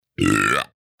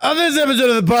On this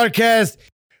episode of the podcast,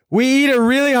 we eat a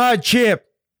really hot chip.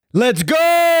 Let's go!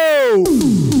 You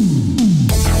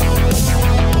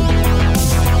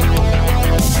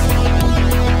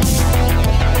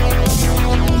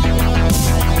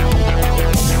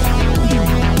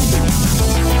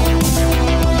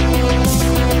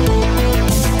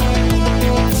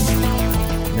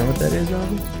know what that is,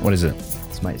 Robbie? What is it?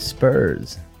 It's my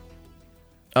Spurs.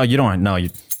 Oh, you don't. No,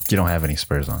 you don't have any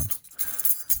Spurs on.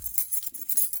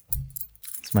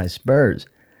 It's my Spurs.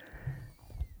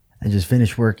 I just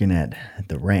finished working at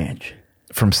the ranch.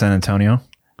 From San Antonio.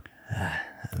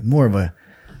 More of a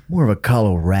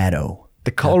Colorado.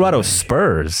 The Colorado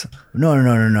Spurs. No.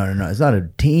 It's not a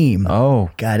team. Oh,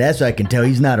 God, that's what I can tell.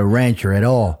 He's not a rancher at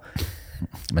all.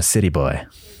 I'm a city boy.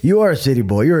 You are a city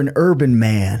boy. You're an urban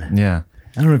man. Yeah.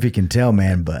 I don't know if you can tell,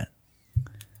 man, but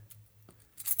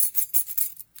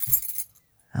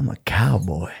I'm a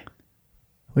cowboy.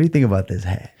 What do you think about this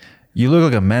hat? You look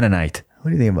like a Mennonite.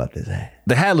 What do you think about this hat?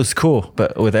 The hat looks cool,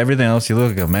 but with everything else, you look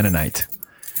like a Mennonite.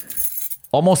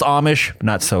 Almost Amish,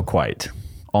 not so quite.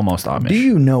 Almost Amish. Do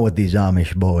you know what these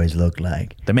Amish boys look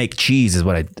like? They make cheese is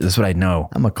what I know.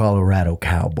 I'm a Colorado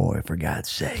cowboy, for God's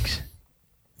sakes.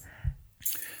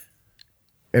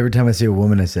 Every time I see a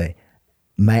woman, I say,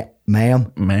 ma'am,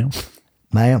 Man.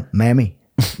 ma'am, mammy,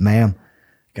 ma'am.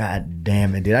 God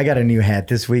damn it, dude. I got a new hat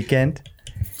this weekend,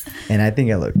 and I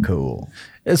think I look cool.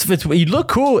 You look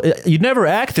cool. You never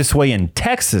act this way in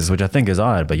Texas, which I think is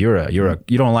odd. But you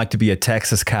don't like to be a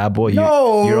Texas cowboy.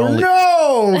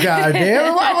 No, God damn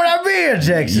it. Why would I be in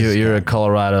Texas? You're a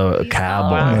Colorado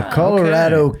cowboy. I'm a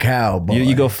Colorado cowboy.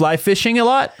 You go fly fishing a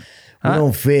lot? We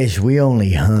don't fish. We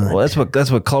only hunt. Well,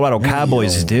 that's what Colorado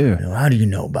cowboys do. How do you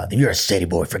know about that? You're a city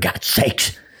boy, for God's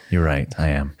sakes. You're right. I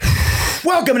am.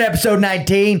 Welcome to episode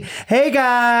 19. Hey,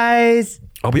 guys.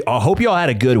 I hope you all had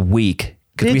a good week.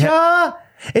 Did y'all?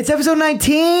 It's episode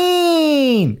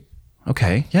 19.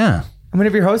 Okay, yeah. I'm one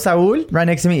of your hosts, Saul. Right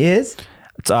next to me is...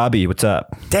 It's Abby. What's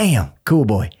up? Damn, cool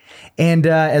boy. And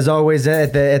as always,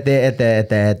 at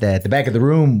the back of the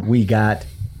room, we got...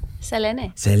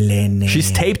 Selene.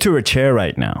 She's taped to her chair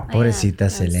right now. Pobrecita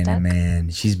Selene,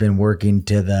 man. She's been working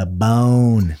to the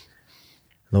bone.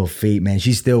 Little feet, man.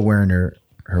 She's still wearing her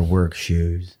work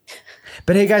shoes.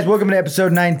 But hey, guys, welcome to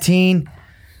episode 19.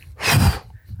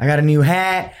 I got a new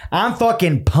hat. I'm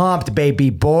fucking pumped,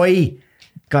 baby boy.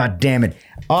 God damn it.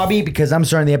 Abby, because I'm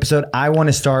starting the episode, I want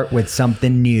to start with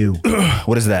something new.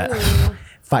 What is that?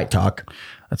 Fight talk.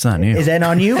 That's not new. Is that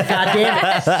on you? God damn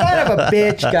it. Son of a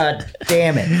bitch. God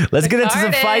damn it. Let's get into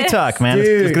some fight talk, man.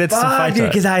 Dude, Let's get into some fight talk.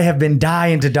 Because I have been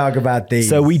dying to talk about these.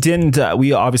 So we didn't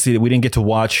get to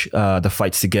watch the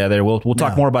fights together. We'll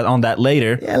talk more about on that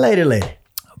later. Yeah, later.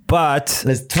 But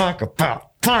let's talk about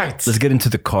fights. Let's get into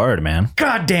the card, man.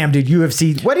 God damn, dude.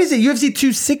 UFC. What is it? UFC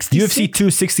 266? UFC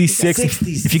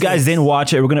 266. If you guys didn't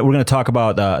watch it, we're gonna talk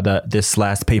about this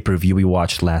last pay-per-view we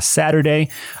watched last Saturday.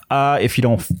 If you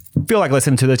don't feel like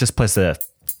listening to this, just press the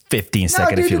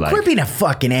 15-second if you like. Quit being a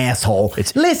fucking asshole.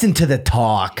 Listen to the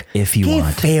talk. If you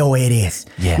want. Feo it is.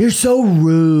 Yeah. You're so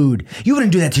rude. You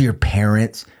wouldn't do that to your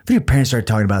parents. If your parents start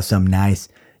talking about something nice,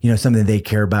 something they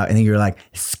care about, and then you're like,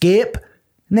 skip?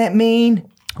 Isn't that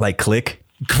mean? Like click?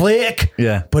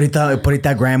 Yeah.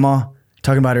 Purita grandma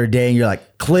talking about her day, and you're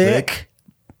like, click.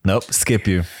 Nope, skip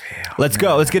you. Let's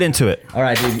go. Let's get into it. All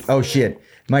right, dude. Oh, shit.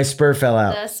 My spur fell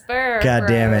out. The spur. God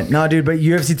damn it. No, dude, but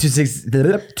UFC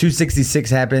 266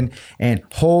 happened, and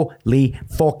holy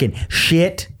fucking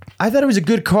shit. I thought it was a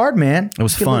good card, man. It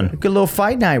was fun. Good little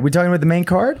fight night. We're talking about the main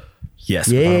card? Yes.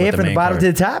 Yeah, from the bottom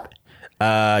to the top?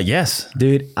 Yes.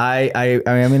 Dude, I'm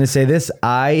going to say this.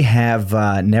 I have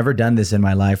never done this in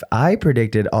my life. I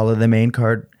predicted all of the main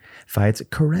card fights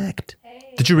correct.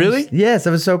 Did you really? Yes, I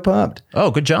was so pumped.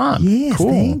 Oh, good job. Yes, cool.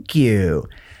 Thank you.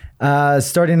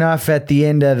 Starting off at the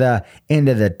end of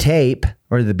the tape,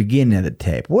 or the beginning of the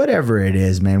tape, whatever it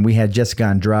is, man. We had Jessica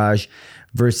Andrade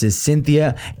versus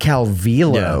Cynthia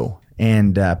Calvillo. Yeah.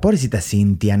 And pobrecita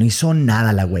Cynthia, no hizo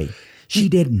nada la güey. She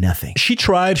did nothing. She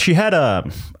tried. She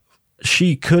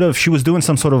was doing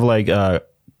some sort of like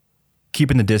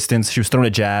keeping the distance. She was throwing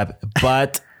a jab,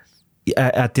 but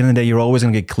at the end of the day, you're always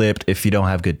going to get clipped if you don't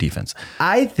have good defense.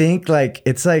 I think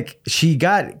it's like she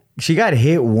got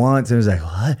hit once and it was like,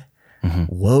 what? Mm-hmm.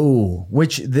 Whoa.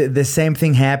 Which the same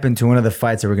thing happened to one of the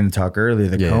fights that we're going to talk earlier,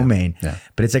 the co-main. Yeah.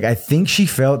 But it's like, I think she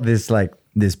felt this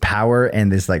power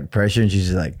and this like pressure, and she's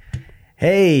just like,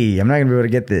 hey, I'm not going to be able to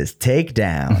get this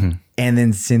takedown. Mm-hmm. And then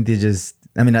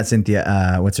not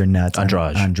Cynthia, what's her nuts?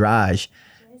 Andrade.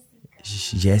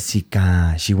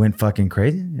 Jessica. She went fucking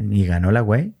crazy and you ganó la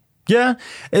güey.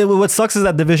 Yeah. What sucks is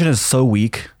that division is so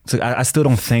weak. So I still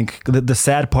don't think. The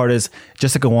sad part is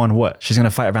Jessica won what? She's going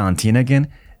to fight Valentina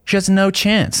again? She has no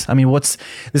chance. I mean, this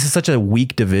is such a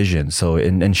weak division. So,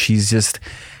 and she's just...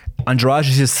 Andrade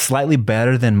is just slightly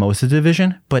better than most of the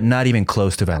division, but not even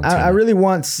close to Valentina. I really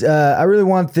want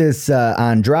this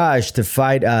Andrade to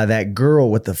fight that girl.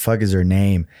 What the fuck is her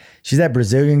name? She's that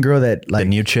Brazilian girl that like the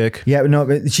new chick. Yeah, no,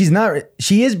 but she's not.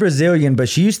 She is Brazilian, but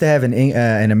she used to have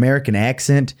an American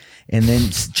accent and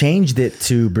then changed it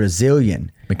to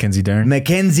Brazilian. Mackenzie Dern.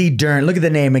 Mackenzie Dern. Look at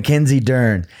the name, Mackenzie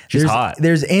Dern. She's hot.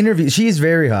 There's interviews. She's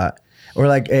very hot. Or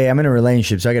like, hey, I'm in a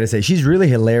relationship, so I got to say she's really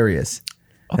hilarious.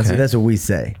 Okay. That's what we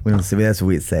say. We don't say. That's what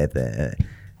we say at the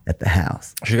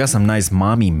house. She got some nice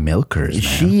mommy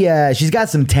milkers. Man. She's got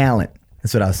some talent.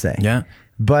 That's what I'll say. Yeah.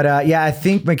 But I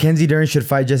think Mackenzie Dern should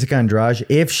fight Jessica Andrade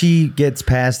if she gets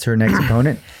past her next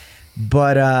opponent.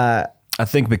 But I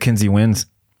think Mackenzie wins.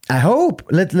 I hope.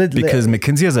 Because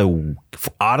Mackenzie has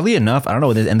oddly enough, I don't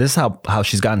know, and this is how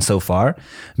she's gotten so far.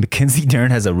 Mackenzie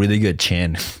Dern has a really good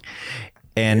chin,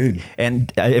 and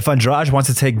if Andrade wants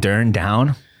to take Dern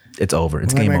down, it's over.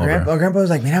 It's game over. My grandpa was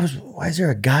like, man, why is there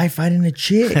a guy fighting a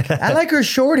chick? I like her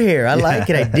short hair. I like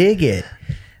it. I dig it.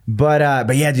 But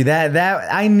yeah, dude, that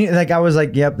I knew, like, I was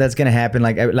like, yep, that's going to happen.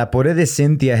 Like, La Pobre de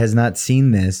Cynthia has not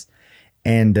seen this,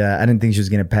 and I didn't think she was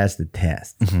going to pass the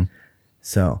test. Mm-hmm.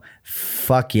 So,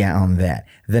 fuck yeah on that.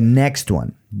 The next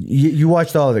one. You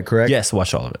watched all of it, correct? Yes,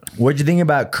 watched all of it. What'd you think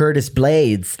about Curtis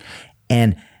Blades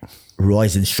and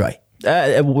Rosenstrike?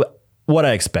 What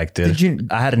I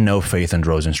expected. I had no faith in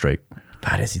Rosenstrike.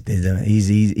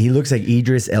 He looks like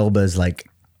Idris Elba's like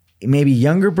maybe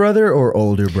younger brother or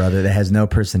older brother that has no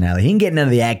personality. He can get none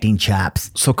of the acting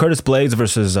chops. So Curtis Blades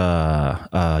versus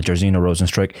Jairzinho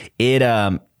Rosenstrike.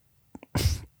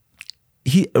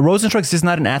 Rosenstrike's just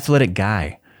not an athletic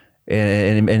guy,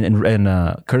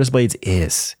 and Curtis Blades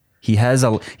is. He has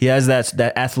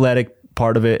that athletic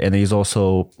part of it, and he's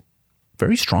also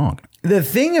very strong. The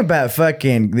thing about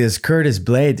fucking this Curtis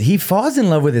Blades, he falls in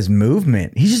love with his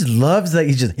movement. He just loves, like,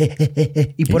 y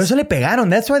por eso le pegaron.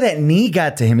 That's why that knee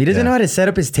got to him. He doesn't know how to set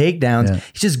up his takedowns. Yeah.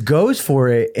 He just goes for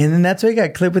it, and then that's why he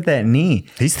got clipped with that knee.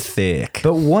 He's thick.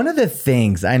 But one of the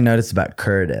things I noticed about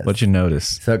Curtis. What'd you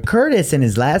notice? So Curtis, in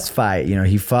his last fight,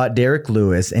 he fought Derek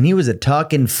Lewis, and he was a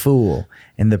talking fool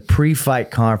in the pre-fight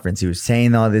conference. He was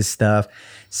saying all this stuff,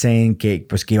 saying que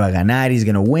iba a ganar, he's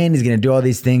going to win, he's going to do all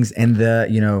these things, and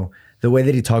the way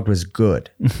that he talked was good.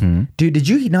 Mm-hmm. Dude, did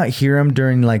you not hear him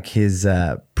during like his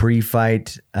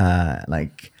pre-fight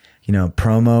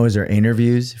promos or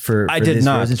interviews for I did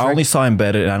not. I only saw him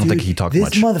bet it, and I don't think he talked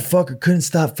much. This motherfucker couldn't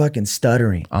stop fucking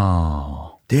stuttering.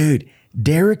 Oh. Dude,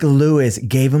 Derek Lewis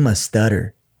gave him a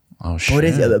stutter. Oh, shit.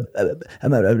 I'm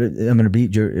going to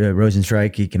beat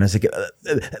Rosenstrike. And I was like,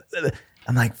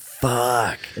 I'm like,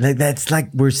 fuck. Like, that's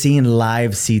like we're seeing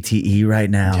live CTE right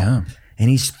now. Yeah.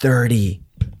 And he's 30.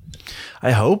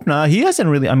 I hope not. He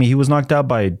hasn't really. I mean, he was knocked out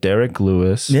by Derek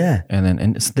Lewis. Yeah,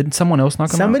 and didn't someone else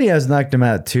knock him out? Somebody else knocked him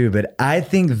out too. But I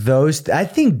think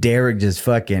Derek just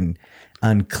fucking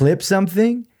unclipped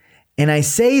something. And I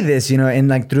say this, and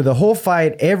like through the whole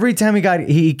fight, every time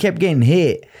he kept getting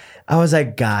hit. I was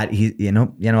like, God, ya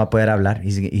no va a poder hablar.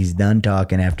 He's done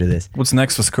talking after this. What's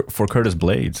next for Curtis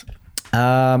Blades?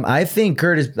 I think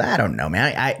Curtis. I don't know,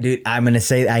 man. Dude, I'm gonna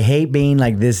say I hate being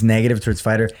like this negative towards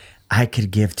fighter. I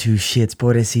could give two shits,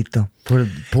 pobrecito.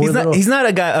 He's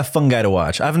not a fun guy to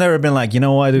watch. I've never been like, you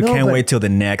know what, dude, can't wait till the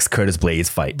next Curtis Blades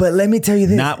fight. But let me tell you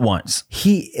this: not once.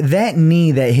 That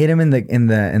knee that hit him in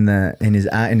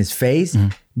his face, mm-hmm.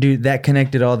 Dude, that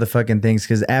connected all the fucking things.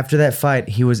 Because after that fight,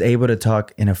 he was able to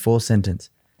talk in a full sentence.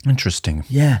 Interesting.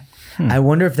 Yeah, I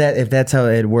wonder if that's how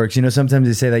it works. Sometimes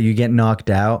they say that you get knocked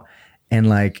out. And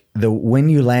like when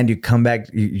you land, you come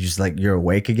back, you just like you're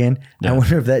awake again. Yeah. I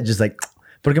wonder if that just like.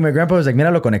 Porque my grandpa was like, mira,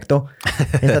 lo conectó.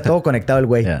 Está todo conectado el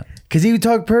güey. Because he would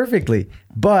talk perfectly.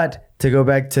 But to go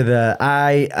back to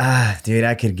dude,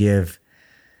 I could give.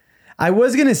 I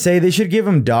was going to say they should give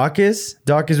him Dawkins.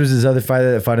 Dawkins was his other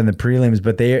fighter that fought in the prelims,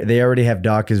 but they already have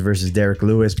Dawkins versus Derek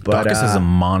Lewis. But Dawkins is a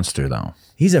monster, though.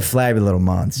 He's a flabby little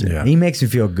monster. Yeah. He makes me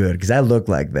feel good because I look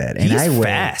like that. And he's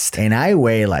fast. And I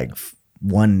weigh like...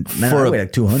 I weigh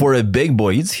like 200. For a big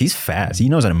boy, he's fast. He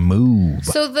knows how to move.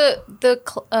 So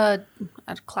the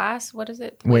class, what is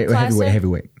it?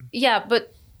 Heavyweight. Yeah,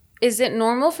 but is it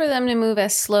normal for them to move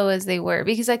as slow as they were?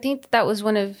 Because I think that was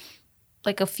one of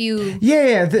like a few.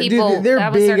 Yeah, dude, they're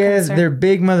big they're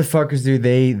big motherfuckers,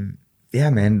 dude.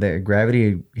 Man, the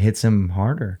gravity hits them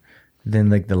harder.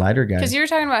 like the lighter guy. Because you were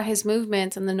talking about his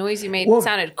movements and the noise you made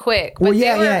sounded quick. But well,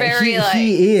 yeah,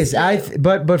 he is.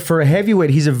 But for a heavyweight,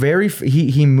 he's a very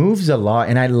he moves a lot,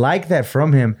 and I like that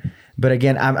from him. But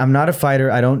again, I'm not a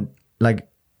fighter. I don't like.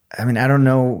 I mean, I don't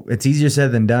know. It's easier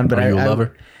said than done. But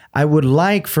I would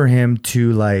like for him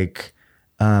to like.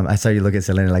 I saw you look at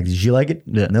Selena like, did you like it?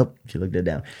 Yeah. Nope. She looked it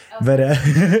down. But I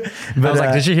was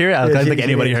like, did you hear it? I don't think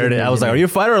anybody heard it. I was like, are you a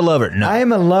fighter or a lover? No. I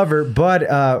am a lover,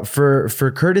 but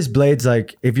for Curtis Blades,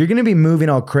 like if you're gonna be moving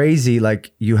all crazy,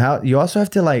 like you also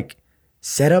have to like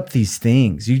set up these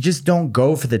things. You just don't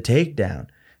go for the takedown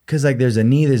because like there's a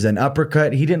knee, there's an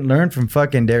uppercut. He didn't learn from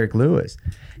fucking Derek Lewis.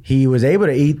 He was able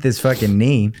to eat this fucking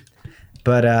knee.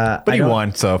 But he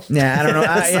won, so yeah, I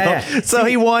don't know. So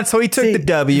he won, so he took the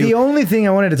W. The only thing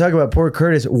I wanted to talk about poor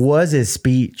Curtis was his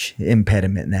speech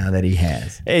impediment. Now that he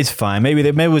has, it's fine. Maybe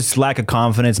it was lack of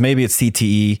confidence. Maybe it's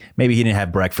CTE. Maybe he didn't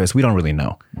have breakfast. We don't really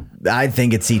know. I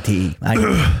think it's CTE.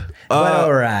 But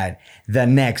all right, the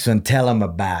next one. Tell him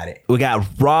about it. We got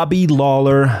Robbie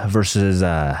Lawler versus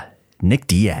Nick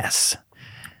Diaz.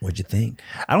 What'd you think?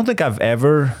 I don't think I've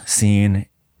ever seen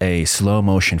a slow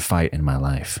motion fight in my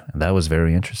life. That was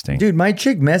very interesting. Dude, my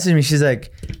chick messaged me. She's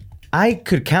like, I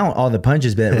could count all the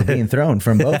punches that were being thrown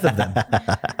from both of them.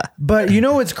 But you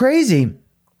know what's crazy?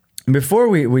 Before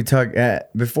we talk,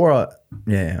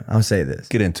 I'll say this.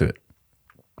 Get into it.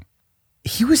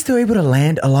 He was still able to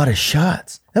land a lot of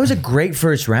shots. That was a great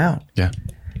first round. Yeah.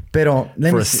 Pero,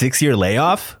 for a 6-year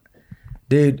layoff?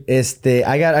 Dude,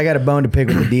 I got a bone to pick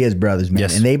with the Diaz brothers, man.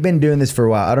 Yes. And they've been doing this for a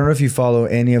while. I don't know if you follow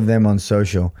any of them on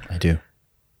social. I do.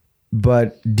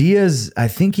 But Diaz, I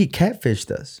think he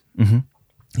catfished us. Mm-hmm.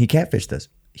 He catfished us.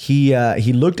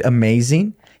 He looked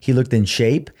amazing. He looked in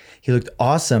shape. He looked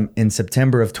awesome in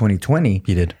September of 2020.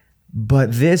 He did.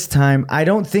 But this time, I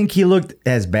don't think he looked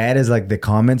as bad as like the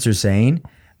comments are saying,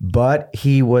 but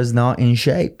he was not in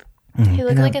shape. Mm-hmm. He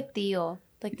looked like a Theo.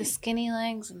 Like the skinny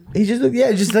legs. And he just looked,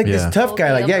 just like this tough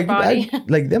guy. Like,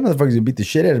 like them motherfuckers would beat the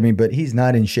shit out of me, but he's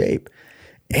not in shape.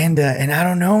 And I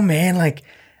don't know, man. Like,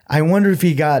 I wonder if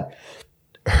he got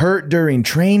hurt during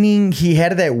training. He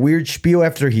had that weird spiel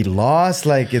after he lost.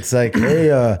 Like, it's like,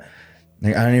 hey,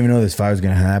 like, I don't even know this fight was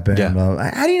going to happen.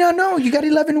 Yeah. How do you not know? You got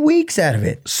 11 weeks out of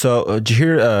it. So, did you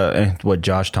hear what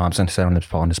Josh Thompson said on this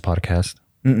podcast?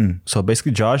 Mm-mm. So,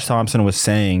 basically, Josh Thompson was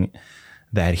saying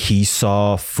that he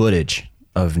saw footage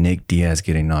of Nick Diaz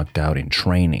getting knocked out in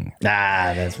training.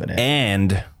 That's what it is.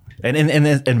 And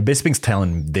Bisping's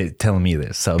telling me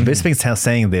this. So Bisping's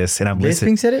saying this, and I'm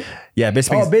listening. Bisping said it? Yeah,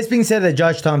 Bisping said that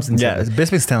Josh Thompson said it.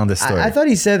 Bisping's telling this story. I thought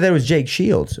he said that it was Jake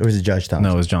Shields, or was it Josh Thompson?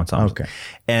 No, it was John Thompson. Okay.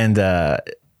 And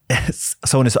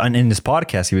so in this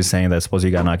podcast, he was saying that supposedly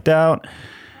he got knocked out.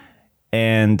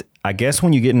 And I guess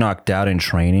when you get knocked out in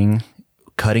training,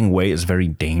 cutting weight is very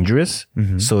dangerous.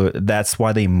 Mm-hmm. So that's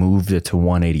why they moved it to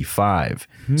 185.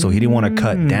 Mm-hmm. So he didn't want to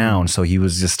cut down. So he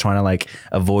was just trying to like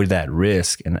avoid that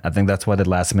risk. And I think that's why the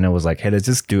last minute was like, hey, let's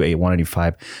just do a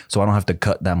 185 so I don't have to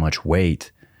cut that much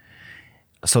weight.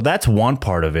 So that's one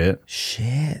part of it.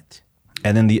 Shit.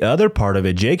 And then the other part of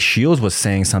it, Jake Shields was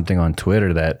saying something on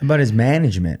Twitter that about his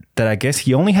management, that I guess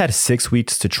he only had 6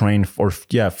 weeks to train for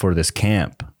this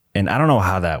camp. And I don't know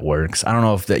how that works. I don't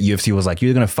know if the UFC was like,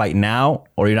 you're going to fight now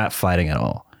or you're not fighting at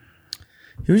all.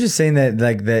 He was just saying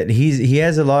that he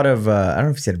has a lot of I don't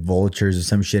know if he said vultures or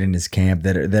some shit in his camp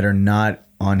that are not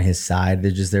on his side.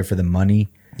 They're just there for the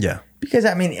money. Yeah. Because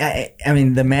I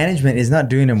mean the management is not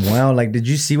doing him well. Like, did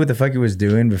you see what the fuck he was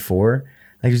doing before?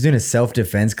 Like, he was doing a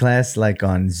self-defense class like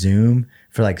on Zoom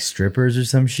for like strippers or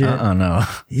some shit. No.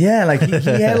 Yeah, like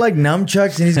he had like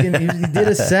nunchucks and he did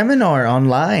a seminar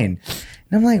online.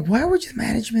 And I'm like, why would your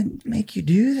management make you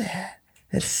do that?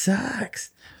 That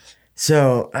sucks.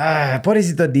 So,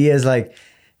 Pobrecito Diaz, like,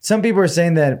 some people are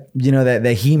saying that, you know, that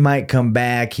he might come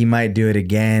back. He might do it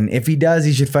again. If he does,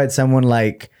 he should fight someone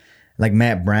like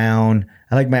Matt Brown.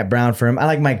 I like Matt Brown for him. I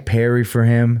like Mike Perry for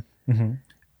him. Mm-hmm.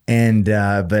 And,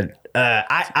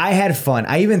 I had fun.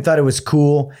 I even thought it was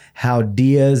cool how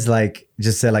Diaz, like,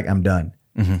 just said, like, I'm done.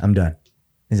 Mm-hmm. I'm done.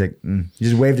 He's like, He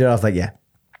just waved it off like, yeah.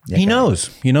 He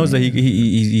knows. He knows that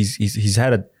he's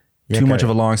had too much of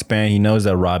a long span. He knows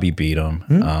that Robbie beat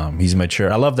him. He's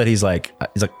mature. I love that he's like,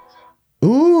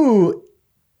 ooh,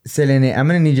 Selene, I'm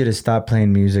gonna need you to stop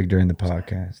playing music during the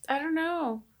podcast. I don't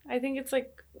know. I think it's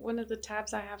like one of the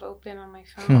tabs I have open on my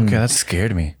phone. Okay, that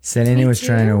scared me. Selene was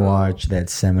trying to watch that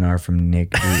seminar from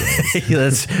Nick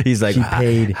Diaz. He's like, he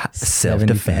paid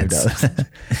self-defense.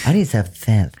 I need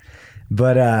self-defense.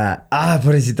 But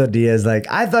Pobrecito Diaz, like,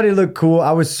 I thought he looked cool.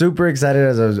 I was super excited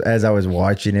as I was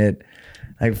watching it.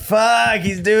 Like, fuck,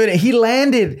 he's doing it. He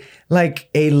landed like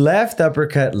a left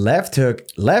uppercut, left hook,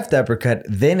 left uppercut,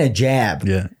 then a jab.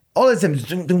 Yeah. All of a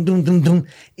sudden,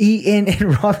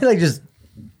 and Robbie like just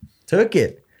took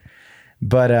it.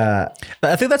 But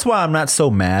I think that's why I'm not so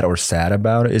mad or sad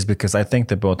about it, is because I think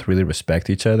they both really respect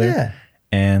each other. Yeah.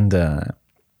 And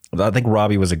I think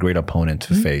Robbie was a great opponent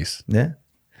to face. yeah.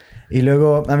 Y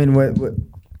luego, I mean, what,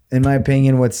 in my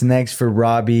opinion, what's next for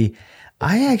Robbie,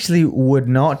 I actually would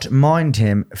not mind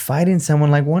him fighting someone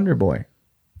like Wonder Boy,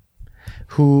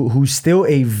 who's still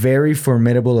a very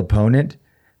formidable opponent,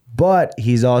 but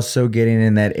he's also getting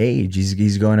in that age.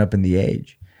 He's going up in the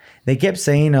age. They kept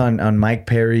saying on Mike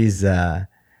Perry's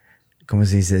como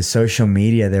se dice, social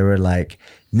media, they were like,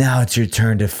 now it's your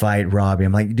turn to fight Robbie.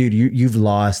 I'm like, dude, you've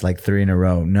lost like 3 in a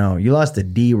row. No, you lost to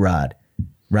D-Rod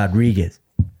Rodriguez.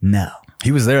 No.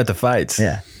 He was there at the fights.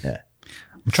 Yeah.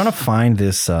 I'm trying to find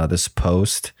this this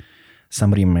post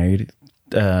somebody made.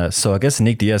 So I guess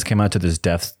Nick Diaz came out to this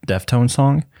Deftone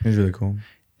song. It was really cool.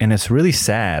 And it's really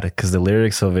sad because the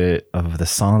lyrics of the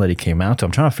song that he came out to,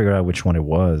 I'm trying to figure out which one it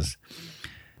was.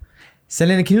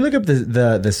 Selena, can you look up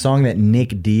the song that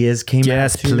Nick Diaz came out to?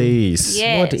 Yes, please.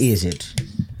 Yes. What is it?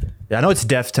 Yeah, I know it's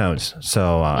Deftones.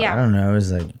 So I don't know. It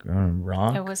was like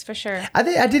rock. It was for sure.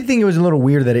 I did think it was a little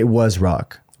weird that it was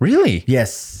rock. really?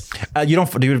 Yes. Do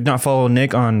you not follow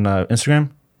Nick on Instagram?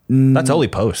 That's all he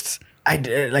posts. I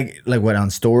did, like what, on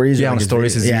stories? Yeah, Or on like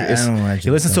stories. I don't know. He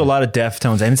listens to a lot of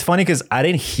Deftones. And it's funny because I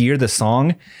didn't hear the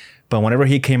song, but whenever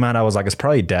he came out, I was like, it's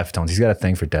probably Deftones. He's got a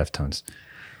thing for Deftones.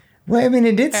 Well, I mean,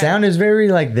 it did sound. It was very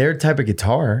like their type of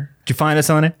guitar. Did you find it,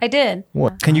 Selena? I did.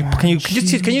 What? Can you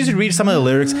just read some of the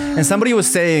lyrics? And somebody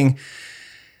was saying,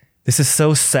 this is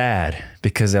so sad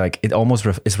because like it almost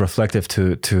is reflective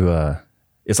to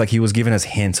it's like he was giving us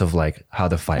hints of like how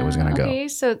the fight was gonna go. Okay,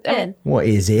 so What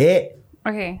is it?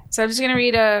 okay, so I'm just gonna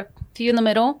read a few in the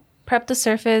middle. Prep the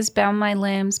surface, bound my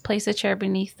limbs, place a chair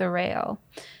beneath the rail.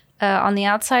 On the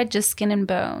outside, just skin and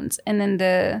bones, and then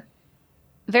the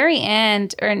very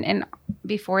end, and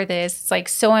before this, it's like,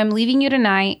 so I'm leaving you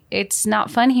tonight. It's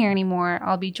not fun here anymore.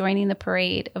 I'll be joining the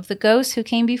parade of the ghosts who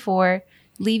came before,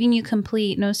 leaving you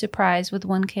complete, no surprise, with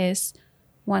one kiss,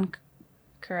 one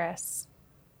caress.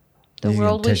 The You're gonna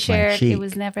world we touch my shared, cheek. it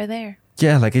was never there.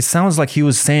 Yeah, like it sounds like he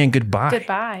was saying goodbye.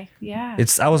 Goodbye. Yeah.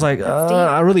 I was like,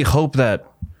 I really hope that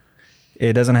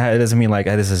it doesn't mean like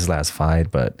this is his last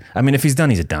fight, but I mean if he's done,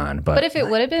 he's done. But if it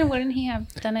would have been, wouldn't he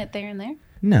have done it there and there?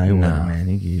 No, he wouldn't, man.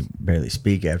 He could barely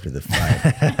speak after the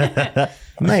fight.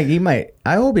 He might.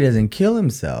 I hope he doesn't kill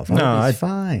himself. He's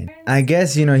fine. I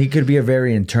guess, he could be a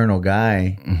very internal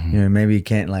guy. Mm-hmm. Maybe he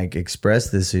can't like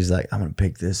express this. So he's like, I'm going to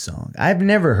pick this song. I've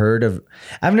never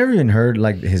even heard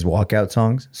like his walkout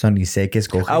songs. Son y sé que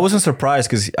escoge. I wasn't surprised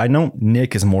because I know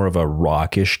Nick is more of a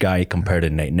rockish guy compared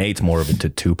to Nate. Nate's more of a to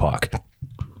Tupac.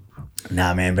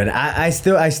 Nah, man, but I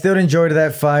still enjoyed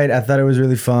that fight. I thought it was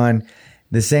really fun.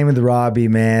 The same with Robbie,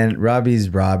 man. Robbie's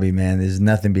Robbie, man. There's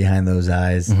nothing behind those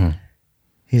eyes. Mm-hmm.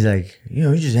 He's like,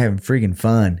 he's just having freaking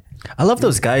fun. I love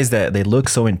those guys that they look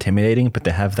so intimidating, but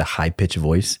they have the high pitched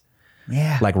voice.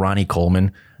 Yeah. Like Ronnie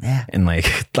Coleman. Yeah. And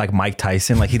like Mike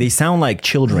Tyson. Like they sound like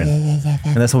children.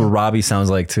 And that's what Robbie sounds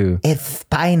like too. It's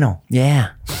spinal. Yeah.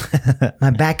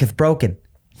 My back is broken.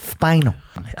 Spinal.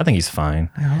 I think he's fine.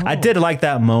 I did like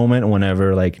that moment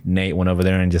whenever like Nate went over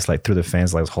there and just like through the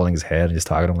fence, like was holding his head and just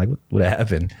talking to him like, what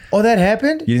happened? Oh, that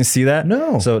happened? You didn't see that?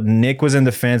 No. So Nick was in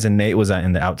the fence and Nate was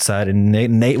in the outside and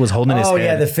Nate was holding his head. Oh,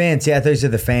 yeah, the fence. Yeah, I thought you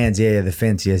said the fans. Yeah, the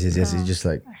fence. Yes. He's just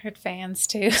like. I heard fans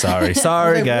too. Sorry,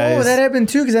 Like, guys. Oh, that happened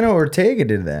too, because I know Ortega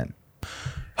did that.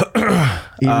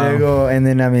 And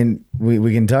then, I mean,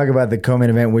 we can talk about the co-main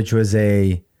event, which was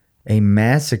a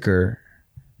massacre.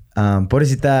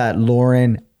 Pobrecita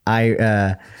Lauren,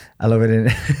 I love it. And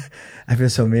I feel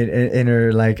so mid in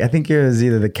her, like, I think it was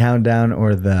either the countdown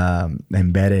or the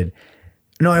embedded.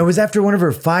 No, it was after one of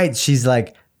her fights. She's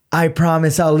like, I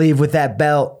promise I'll leave with that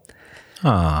belt.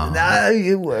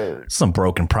 Some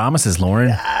broken promises,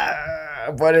 Lauren.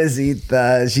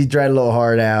 Pobrecita. She tried a little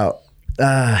hard out.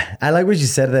 I like what she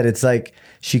said, that it's like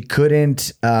she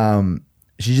couldn't,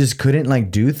 she just couldn't like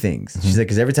do things. She's like,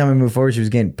 because every time I moved forward, she was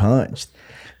getting punched.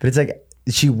 But it's like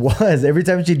she was every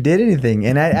time she did anything.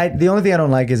 And I the only thing I don't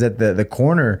like is that the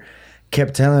corner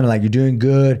kept telling her like, you're doing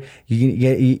good.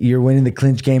 You're winning the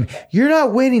clinch game. You're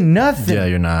not winning nothing. Yeah,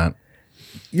 you're not.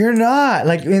 You're not.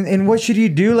 Like, and what should you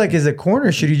do? Like, as a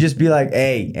corner, should you just be like,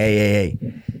 hey,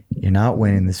 you're not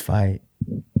winning this fight.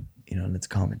 Let's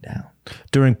calm it down.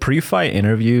 During pre-fight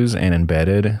interviews and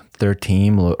embedded, their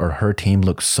team or her team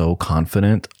looked so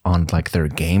confident on like their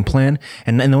game plan.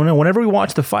 And whenever we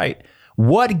watch the fight,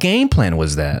 what game plan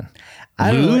was that?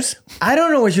 Lose? I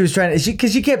don't know what she was trying to,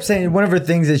 because she kept saying, one of her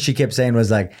things that she kept saying was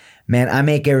like, man, I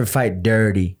make every fight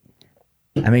dirty.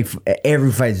 I make every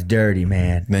fight's dirty,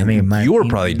 man. Man, I mean, you were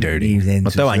probably dirty. No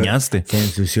te bañaste. Se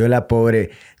ensució la pobre.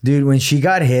 Dude, when she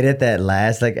got hit at that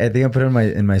last, like I think I put it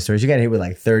in my story, she got hit with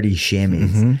like 30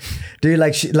 shimmies. Dude,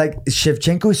 like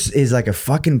Shevchenko is like a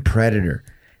fucking predator,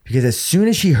 because as soon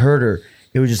as she hurt her,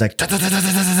 it was just like,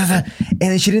 and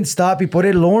then she didn't stop.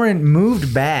 Lauren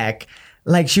moved back.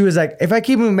 Like she was like, if I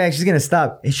keep moving back, she's gonna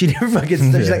stop. And she never fucking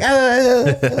stopped. She's like,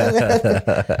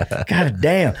 God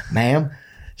damn, ma'am.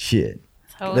 Shit.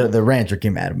 The rancher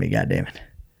came out of me, God damn it.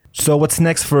 So what's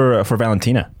next for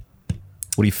Valentina?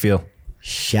 What do you feel?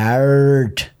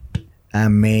 Shirt. I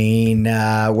mean,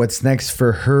 what's next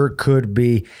for her could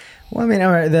be, well, I mean,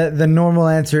 all right, the normal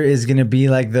answer is going to be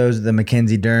like the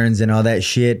Mackenzie Derns and all that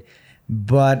shit.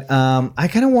 But I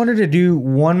kind of want her to do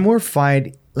one more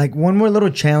fight, like one more little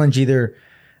challenge. Either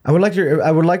I would like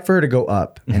for her to go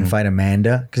up and fight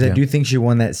Amanda, because I do think she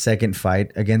won that second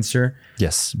fight against her.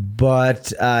 Yes.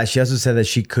 But she also said that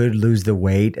she could lose the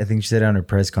weight. I think she said on her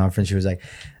press conference, she was like,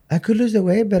 I could lose the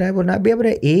weight, but I will not be able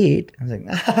to eat. I was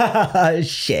like,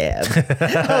 Chef.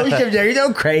 Oh, Chef Jerry, you're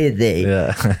so crazy.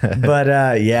 Yeah.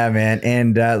 But yeah, man.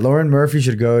 And Lauren Murphy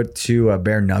should go to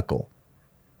Bare Knuckle.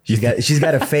 She's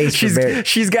got a face for Bare.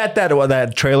 She's got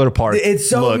that trailer park. It's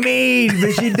so look. mean,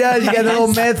 but she does. She got the little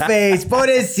meth face.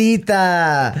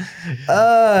 Pobrecita.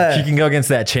 She can go against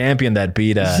that champion that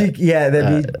beat that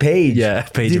beat Paige. Yeah,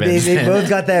 Paige. Dude, they both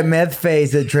got that meth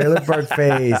face, that trailer park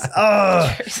face.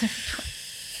 Oh.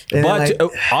 But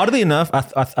oddly enough,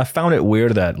 I found it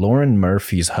weird that Lauren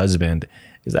Murphy's husband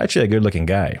is actually a good-looking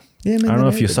guy. Yeah, man, I don't know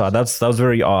if you saw that. That was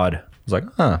very odd. I was like,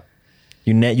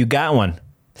 you got one,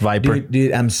 Viper.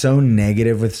 Dude, I'm so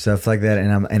negative with stuff like that,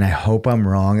 and I hope I'm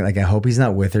wrong. Like, I hope he's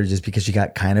not with her just because she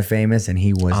got kind of famous and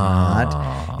he was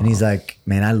not. And he's like,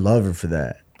 man, I love her for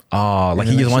that. Oh, like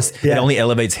he just wants, it only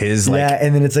elevates his, like. Yeah,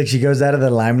 and then it's like she goes out of the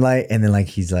limelight, and then like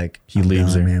he's like, he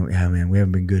leaves her. Man, man, we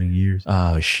haven't been good in years.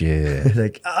 Oh, shit. It's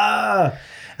like, I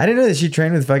didn't know that she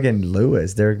trained with fucking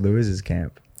Derek Lewis's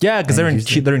camp. Yeah, because they're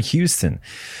in Houston.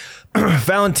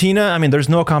 Valentina, I mean, there's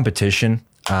no competition.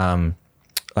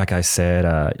 Like I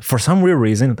said, for some weird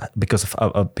reason, because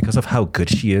of how good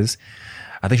she is,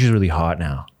 I think she's really hot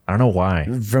now. I don't know why.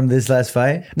 From this last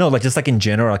fight? No, like just like in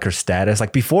general, like her status.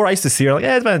 Like before, I used to see her like,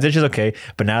 yeah, she's okay.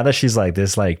 But now that she's like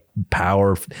this, like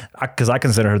power, because I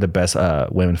consider her the best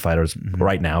women fighters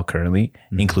right now, currently,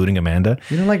 including Amanda.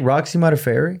 You don't like Roxy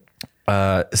Modafferi?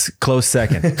 Close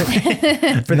second.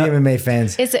 For the MMA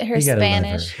fans. Is it her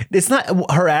Spanish? It's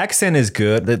not. Her accent is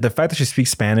good. The fact that she speaks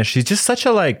Spanish, she's just such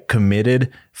a like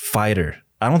committed fighter.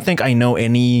 I don't think I know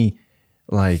any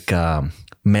like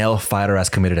male fighter as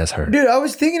committed as her. Dude, I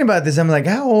was thinking about this. I'm like,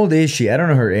 how old is she? I don't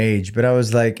know her age, but I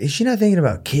was like, is she not thinking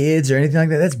about kids or anything like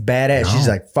that? That's badass. No. She's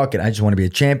like, fuck it. I just want to be a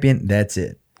champion. That's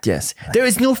it. Yes. There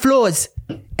is no flaws.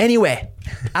 Anyway,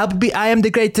 I am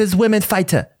the greatest women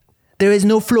fighter. There is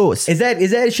no flaws. Is that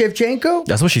Shevchenko?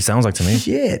 That's what she sounds like to me.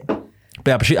 Shit.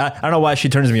 But I don't know why she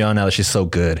turns me on now that she's so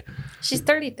good. She's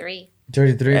 33.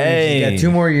 33. Hey. She's got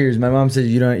 2 more years. My mom said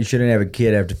you shouldn't have a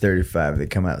kid after 35. They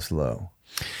come out slow.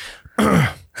 Main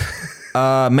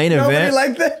event. Nobody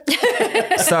like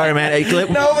that. Sorry, man. Hey, Clip.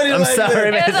 Nobody I'm sorry,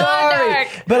 that. man.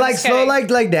 Sorry. But like slow,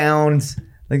 like downs.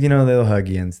 Like, they'll hug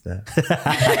you and stuff.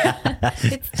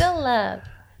 It's still love.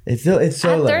 It's so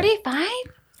At love. 35?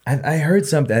 I heard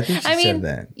something. I think she said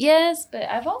that. Yes, but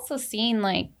I've also seen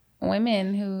like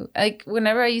women who, like,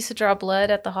 whenever I used to draw blood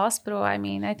at the hospital, I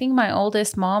mean, I think my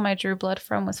oldest mom I drew blood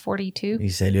from was 42. Y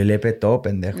se le petó,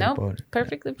 pendejo. No,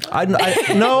 perfectly.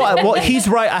 Well, he's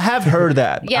right. I have heard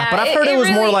that. Yeah, but I've heard it was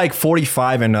really, more like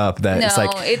 45 and up. That it's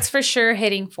like it's for sure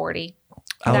hitting 40.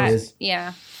 Oh, it is?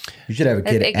 Yeah. You should have a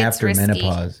kid after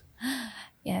menopause.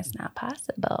 Yeah, it's not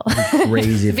possible.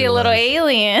 Crazy. Be a little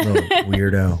alien. Little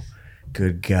weirdo.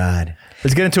 Good God.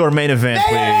 Let's get into our main event,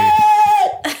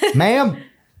 please. Ma'am.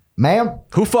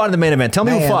 Who fought in the main event? Tell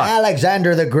me who fought.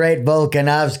 Alexander the Great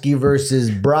Volkanovski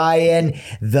versus Brian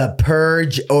the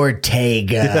Purge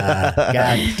Ortega.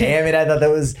 God damn it. I thought that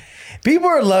was... People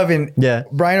are loving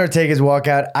Brian Ortega's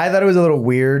walkout. I thought it was a little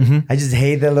weird. I just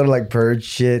hate that little like purge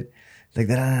shit. Like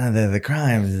the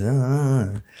crimes.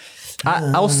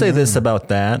 I'll say this about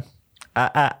that.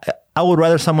 I would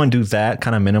rather someone do that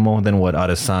kind of minimal than what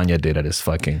Adesanya did at this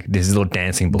little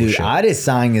dancing bullshit. Dude,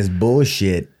 Adesanya's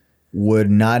bullshit would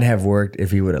not have worked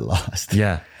if he would have lost.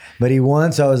 Yeah. But he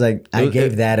won, so I was like, I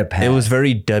gave that a pass. It was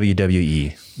very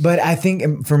WWE. But I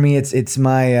think for me, it's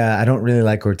my, I don't really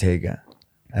like Ortega.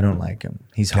 I don't like him.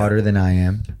 He's hotter than I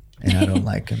am, and I don't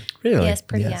like him. Really? Yes,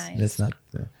 pretty eyes. That's not...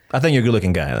 I think you're a good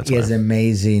looking guy. That's He why. has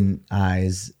amazing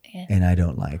eyes, Yeah. and I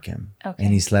don't like him. Okay.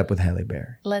 And he slept with Halle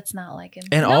Berry. Let's not like him.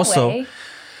 And No also- way.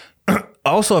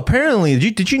 Also, apparently,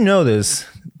 did you know this?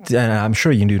 And I'm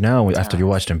sure you do now after you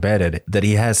watched Embedded that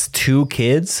he has 2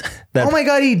 kids. That Oh my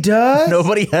God, he does?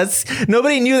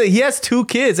 nobody knew that he has 2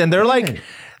 kids, and they're like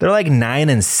 9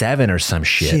 and 7 or some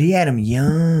shit. Shit, he had him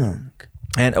young.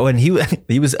 And when he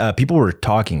was people were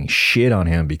talking shit on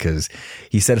him because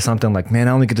he said something like, "Man,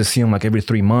 I only get to see him like every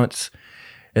 3 months,"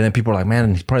 and then people are like,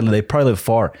 "Man, they probably live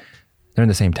far." They're in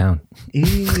the same town.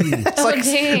 It's like,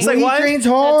 It's like, He why? trains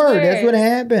hard. That's That's what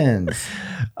happens.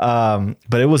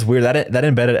 But it was weird. That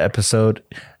embedded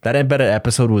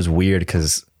episode was weird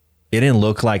because it didn't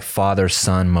look like father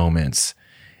son moments.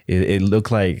 It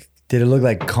looked like Did it look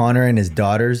like Connor and his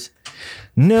daughters?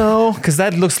 no, because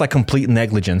that looks like complete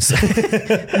negligence.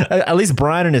 At least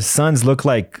Brian and his sons look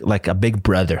like a big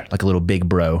brother, like a little big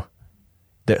bro.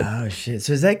 Oh shit!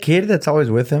 So is that kid that's always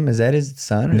with him? Is that his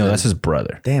son? No, that's his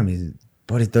brother. Damn, he's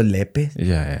Borito Lepes.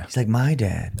 Yeah. He's like my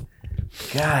dad.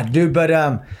 God, dude, but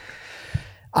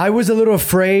I was a little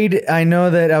afraid. I know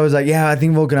that I was like, yeah, I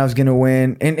think Volkanov's gonna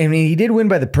win, and I mean he did win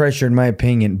by the pressure, in my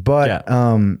opinion. But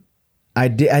I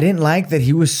didn't like that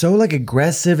he was so like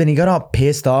aggressive, and he got all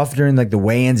pissed off during like the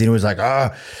weigh-ins, and he was like,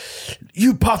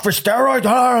 you pop for steroids.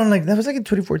 I'm like, that was like in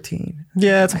 2014.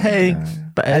 Yeah, it's hey,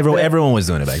 but everyone was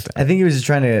doing it back then. I think he was just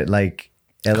trying to like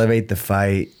elevate the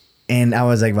fight. And I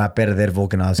was like, va a perder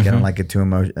Volkanovski. I don't like it too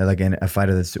like a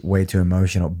fighter that's way too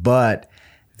emotional. But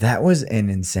that was an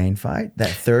insane fight.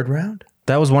 That 3rd round.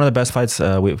 That was one of the best fights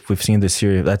we've seen this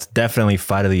year. That's definitely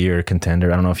fight of the year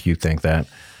contender. I don't know if you think that.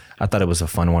 I thought it was a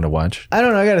fun one to watch. I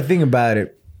don't know. I got to think about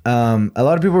it. A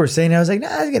lot of people were saying, I was like,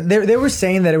 nah. They were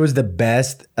saying that it was the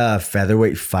best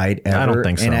featherweight fight ever. I don't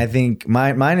think so. And I think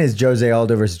mine is Jose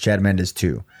Aldo versus Chad Mendes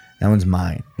too. That one's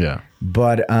mine. Yeah.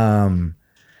 But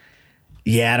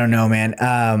yeah, I don't know, man.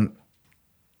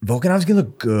 Volkanovski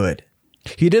looked good.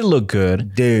 He did look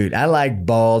good. Dude, I like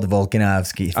bald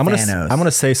Volkanovski. I'm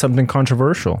gonna say something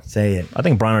controversial. Say it. I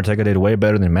think Brian Ortega did way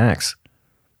better than Max.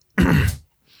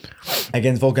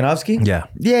 Against Volkanovski? Yeah.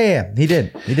 Yeah, he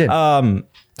did.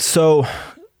 So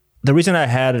the reason I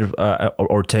had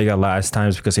Ortega last time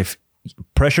is because if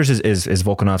pressures is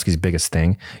Volkanovski's biggest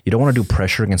thing. You don't want to do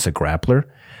pressure against a grappler,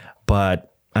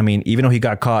 but I mean, even though he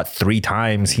got caught 3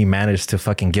 times, he managed to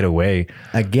fucking get away.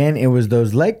 Again, it was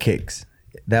those leg kicks.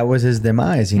 That was his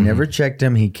demise. He never checked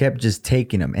him. He kept just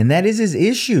taking them. And that is his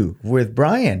issue with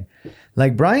Brian.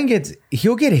 Like Brian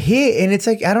he'll get hit and it's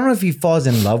like, I don't know if he falls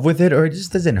in love with it or it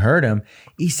just doesn't hurt him.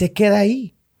 Y se queda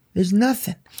ahí. There's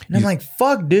nothing. And I'm like,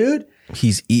 fuck, dude.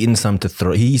 He's eating some to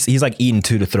throw. He's like eating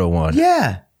 2 to throw 1.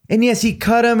 Yeah. And yes, he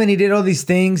cut him and he did all these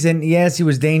things. And yes, he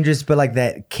was dangerous. But like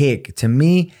that kick, to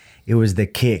me, it was the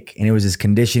kick. And it was his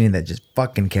conditioning that just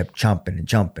fucking kept chomping and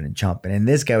chomping and chomping. And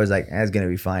this guy was like, that's going to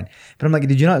be fine. But I'm like,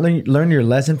 did you not learn your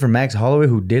lesson from Max Holloway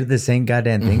who did the same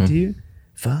goddamn thing to you?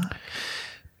 Fuck.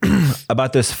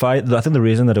 About this fight, I think the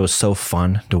reason that it was so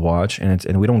fun to watch,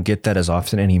 and we don't get that as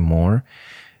often anymore,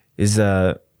 is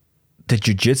the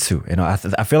jiu-jitsu. You know,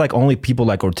 I feel like only people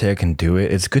like Ortega can do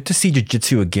it. It's good to see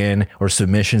jiu-jitsu again or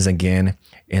submissions again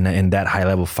in that high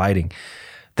level fighting.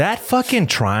 That fucking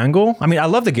triangle. I mean, I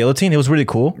love the guillotine. It was really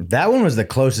cool. That one was the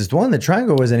closest one. The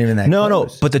triangle wasn't even that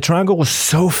close. No, but the triangle was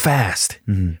so fast.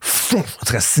 It's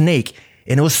like a snake.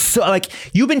 And it was so like,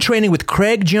 you've been training with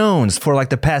Craig Jones for like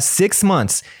the past 6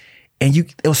 months. And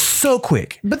it was so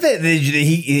quick. But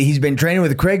he's been training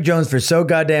with Craig Jones for so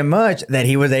goddamn much that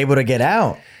he was able to get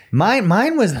out.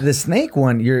 Mine was the snake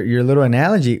one. Your little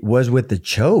analogy was with the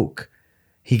choke.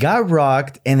 He got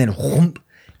rocked and then whoomp,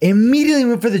 immediately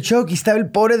went for the choke. He estaba el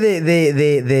pobre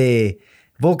de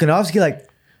Volkanovski like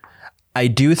I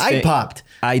popped.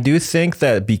 I do think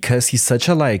that because he's such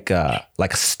a like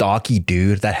stocky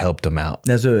dude, that helped him out.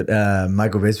 That's what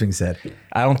Michael Bisping said.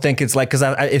 I don't think it's like, because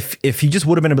if he just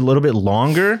would have been a little bit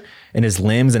longer in his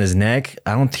limbs and his neck,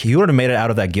 he would have made it out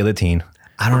of that guillotine.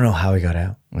 I don't know how he got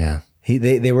out. Yeah.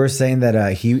 They were saying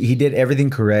that he did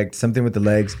everything correct, something with the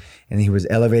legs, and he was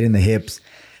elevating the hips,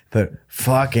 but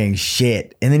fucking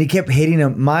shit. And then he kept hitting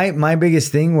him. My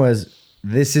biggest thing was,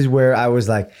 this is where I was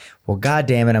like, well, God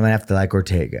damn it, I'm gonna have to like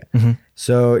Ortega. Mm-hmm.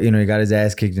 So, he got his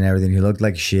ass kicked and everything. He looked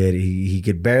like shit. He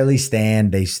could barely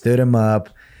stand. They stood him up.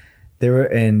 They were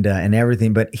and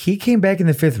everything, but he came back in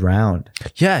the 5th round.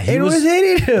 Yeah, he was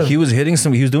hitting him. He was hitting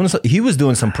some. He was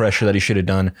doing some pressure that he should have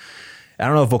done. I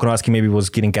don't know if Volkanovski maybe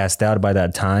was getting gassed out by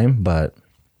that time, but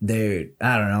dude,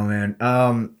 I don't know,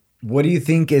 man. What do you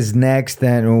think is next?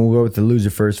 Then we'll go with the loser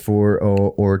first for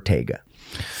Ortega.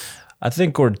 I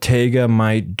think Ortega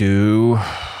might do.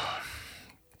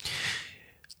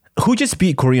 Who just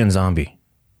beat Korean Zombie?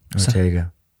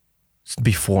 Ortega.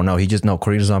 Before,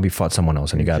 Korean Zombie fought someone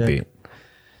else and he got beat.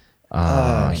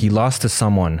 He lost to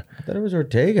someone. I thought it was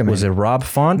Ortega, man. Was it Rob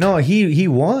Font? No, he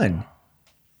won.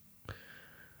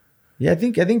 Yeah, I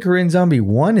think Korean Zombie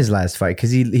won his last fight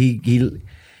because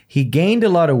he gained a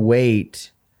lot of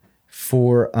weight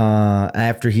for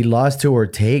after he lost to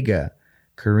Ortega.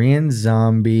 Korean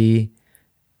Zombie,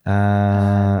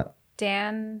 Dan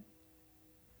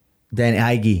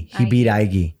Ige. He beat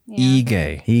Ige.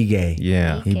 Ige.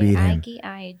 Yeah. He beat him.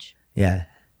 Ige. Yeah.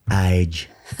 Ige.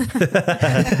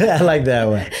 I like that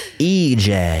one.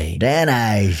 EJ. Dan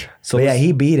Ige. So yeah,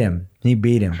 he beat him.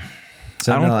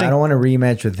 So I don't want to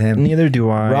rematch with him. Neither do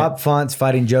I. Rob Font's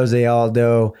fighting Jose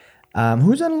Aldo.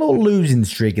 Who's on a little losing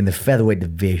streak in the featherweight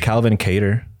division? Calvin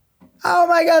Kattar. Oh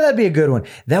my God, that'd be a good one.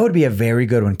 That would be a very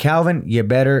good one. Calvin, you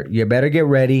better get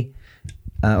ready.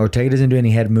 Ortega doesn't do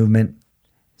any head movement.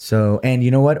 So, and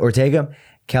you know what?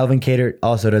 Calvin Kattar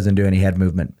also doesn't do any head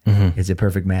movement. It's a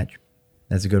perfect match.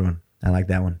 That's a good one. I like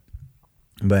that one.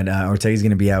 But Ortega's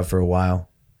going to be out for a while.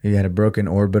 He had a broken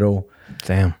orbital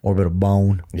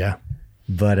bone. Yeah.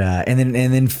 But and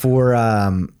then for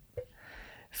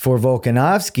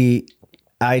Volkanovski,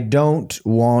 I don't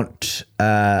want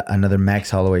another Max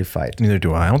Holloway fight. Neither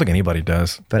do I. I don't think anybody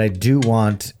does. But I do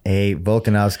want a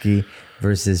Volkanovski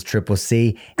versus Triple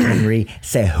C Henry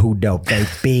Cejudo,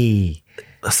 baby.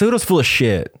 Cejudo's full of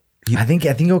shit. I think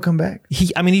he'll come back.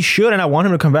 He should, and I want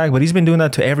him to come back, but he's been doing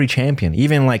that to every champion,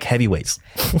 even like heavyweights.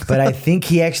 But I think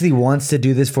he actually wants to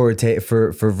do this for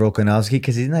Volkanovski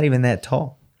because he's not even that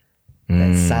tall.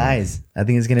 That size. I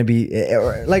think it's going to be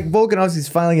like Volkanovski's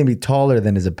finally going to be taller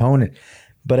than his opponent.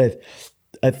 But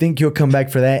I think he'll come back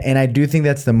for that. And I do think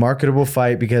that's the marketable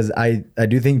fight because I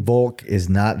do think Volk is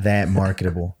not that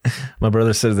marketable. My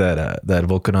brother says that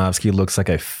Volkanovski looks like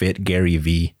a fit Gary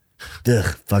Vee. Ugh,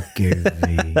 fuck Gary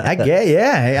Vee. I get,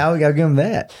 yeah. Hey, I'll give him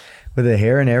that. With the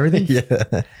hair and everything. Yeah.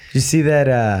 Did you see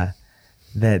that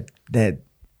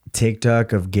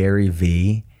TikTok of Gary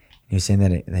Vee? He was saying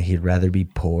that he'd rather be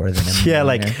poor than a millionaire.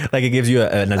 like it gives you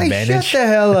an advantage. Shut the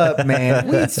hell up, man.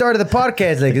 We started the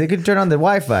podcast late because they couldn't turn on the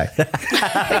Wi-Fi.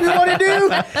 What do you want to do?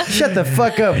 Shut the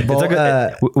fuck up,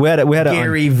 we had to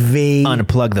Gary Vee.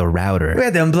 Unplug the router. We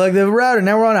had to unplug the router.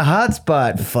 Now we're on a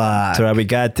hotspot. Fuck. So we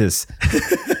got this.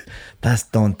 That's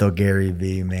tonto Gary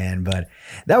Vee, man. But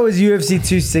that was UFC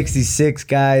 266,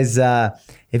 guys.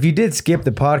 If you did skip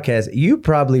the podcast, you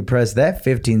probably pressed that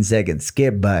 15-second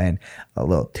skip button a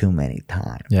little too many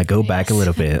times. Yeah, go back a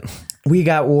little bit. We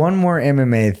got one more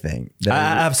MMA thing. I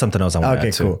have something else I want to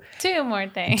add cool. Two more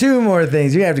things. Two more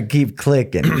things. You have to keep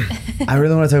clicking. I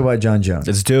really want to talk about John Jones.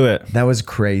 Let's do it. That was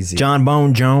crazy. John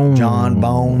Bone Jones. John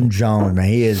Bone Jones, man.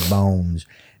 He is bones.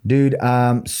 Dude,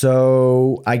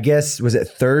 so I guess, was it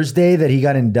Thursday that he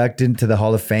got inducted into the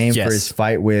Hall of Fame for his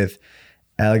fight with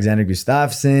Alexander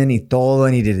Gustafsson? He told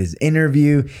him, he did his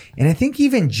interview, and I think he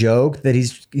even joked that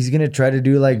he's gonna try to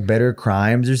do like better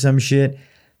crimes or some shit.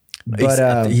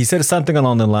 But he said something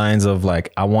along the lines of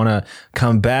like, I want to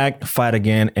come back, fight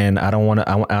again, and I want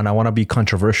to be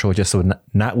controversial, just so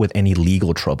not with any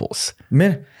legal troubles.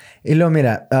 Mira,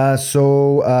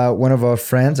 so one of our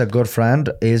friends, a good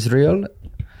friend, Israel.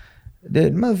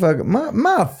 Dude,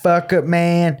 motherfucker,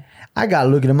 man. I got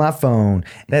looking at my phone.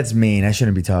 That's mean. I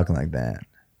shouldn't be talking like that.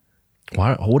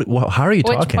 Why? How are you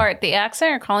talking? Which part? The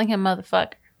accent or calling him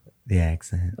motherfucker? The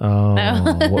accent. Oh.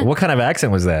 What kind of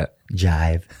accent was that?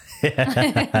 Jive.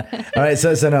 All right.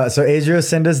 So Israel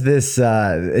sent us this,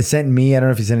 it sent me, I don't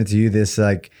know if he sent it to you, this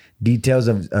like details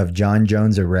of John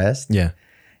Jones' arrest. Yeah.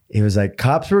 It was like,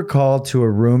 cops were called to a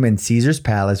room in Caesar's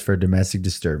Palace for a domestic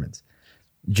disturbance.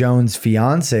 Jones'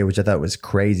 fiance, which I thought was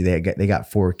crazy, they got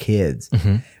 4 kids,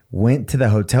 went to the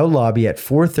hotel lobby at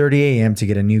 4:30 a.m. to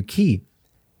get a new key.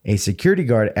 A security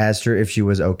guard asked her if she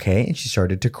was okay, and she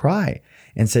started to cry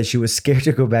and said she was scared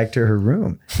to go back to her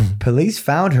room. Police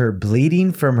found her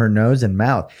bleeding from her nose and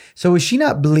mouth. So was she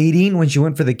not bleeding when she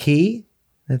went for the key?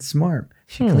 That's smart.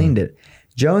 She cleaned it.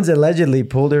 Jones allegedly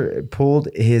pulled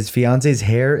his fiance's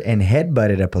hair and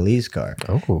headbutted a police car.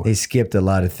 Oh. They skipped a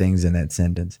lot of things in that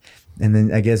sentence. And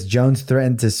then I guess Jones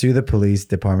threatened to sue the police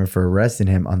department for arresting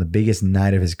him on the biggest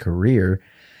night of his career.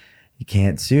 You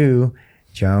can't sue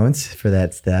Jones for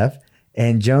that stuff.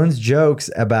 And Jones jokes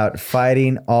about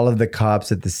fighting all of the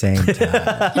cops at the same time.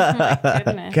 Oh my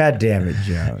goodness. God damn it,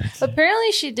 Jones.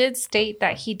 Apparently she did state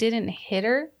that he didn't hit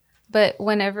her, but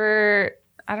whenever,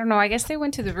 I don't know, I guess they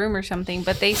went to the room or something,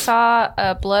 but they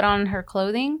saw blood on her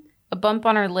clothing, a bump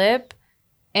on her lip,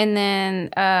 and then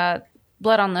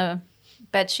blood on the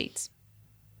bed sheets.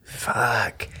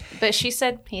 Fuck. But she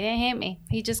said he didn't hit me.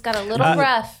 He just got a little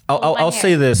rough. I'll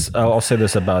say this. I'll say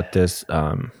this about this.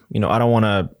 I don't want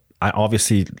to.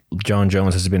 Obviously, John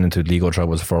Jones has been into legal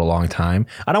troubles for a long time.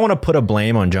 I don't want to put a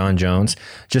blame on John Jones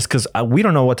just because we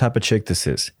don't know what type of chick this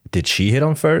is. Did she hit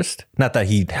him first? Not that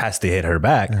he has to hit her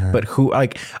back, but who?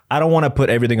 Like, I don't want to put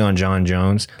everything on John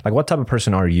Jones. Like, what type of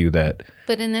person are you that?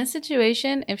 But in this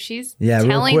situation, if she's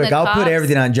real quick, I'll put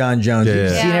everything on John Jones. Yeah.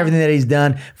 You've seen everything that he's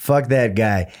done. Fuck that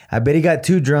guy. I bet he got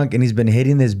too drunk and he's been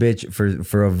hitting this bitch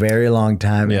for a very long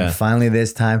time. Yeah. And finally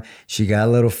this time she got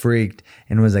a little freaked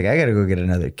and was like, I gotta go get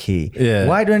another key. Yeah.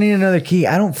 Why do I need another key?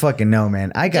 I don't fucking know,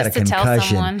 man. I got Just a to tell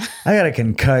concussion. someone. I got a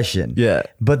concussion. Yeah.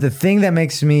 But the thing that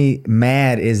makes me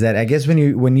mad is that I guess when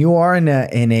you are in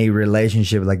a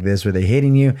relationship like this where they're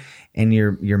hitting you and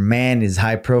your man is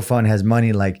high profile and has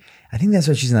money, like I think that's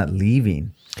why she's not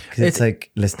leaving. Because it's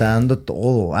like, le está dando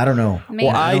todo. I don't know. Maybe.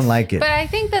 Well, I don't like it. But I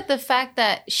think that the fact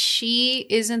that she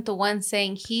isn't the one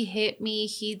saying he hit me,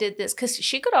 he did this, because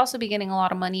she could also be getting a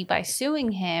lot of money by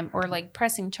suing him or like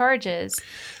pressing charges.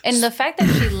 And the fact that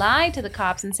she lied to the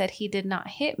cops and said he did not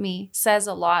hit me says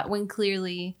a lot when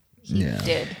clearly he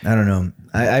did. I don't know.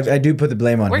 I do put the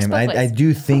blame on him. I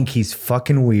do think he's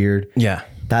fucking weird. Yeah.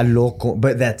 Está loco.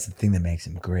 But that's the thing that makes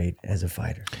him great as a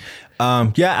fighter.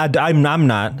 I'm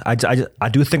not. I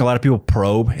do think a lot of people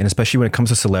probe, and especially when it comes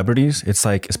to celebrities, it's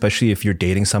like, especially if you're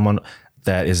dating someone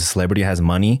that is a celebrity, has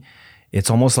money, it's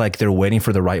almost like they're waiting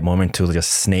for the right moment to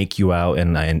just snake you out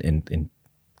and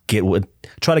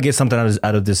try to get something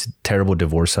out of this terrible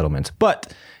divorce settlement.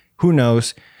 But who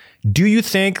knows? Do you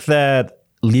think that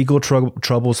legal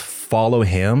troubles follow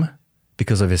him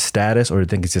because of his status, or do you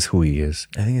think it's just who he is?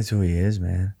 I think it's who he is,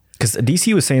 man. Because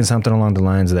DC was saying something along the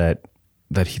lines that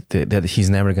he's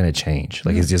never going to change.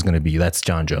 Like, he's just going to be, that's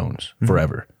John Jones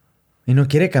forever. Y no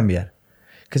quiere cambiar.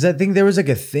 Because I think there was like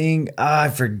a thing, I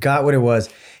forgot what it was.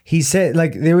 He said,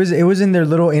 like, it was in their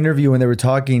little interview when they were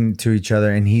talking to each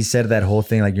other, and he said that whole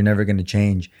thing, like, you're never going to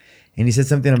change. And he said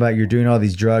something about you're doing all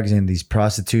these drugs and these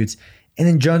prostitutes. And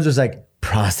then Jones was like,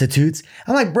 prostitutes?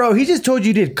 I'm like, bro, he just told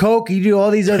you did coke, you do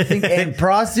all these other things, and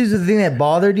prostitutes are the thing that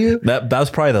bothered you? That was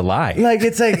probably the lie. Like,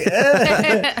 it's like...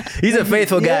 He's a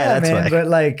faithful guy, that's man, why. But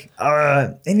like,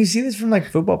 and you see this from like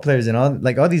football players and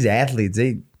all these athletes,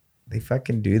 they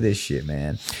fucking do this shit,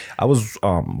 man. I was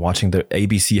watching the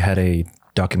ABC had a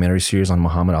documentary series on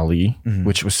Muhammad Ali,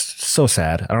 which was so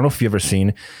sad. I don't know if you've ever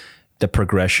seen the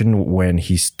progression when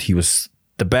he was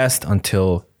the best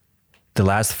until the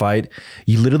last fight.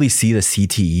 You literally see the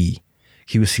CTE.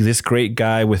 He was this great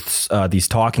guy with these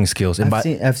talking skills. And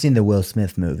I've seen the Will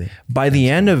Smith movie. By the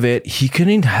end of it, he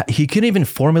couldn't even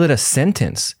formulate a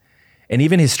sentence. And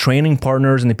even his training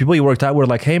partners and the people he worked out were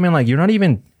like, hey man, like, you're not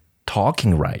even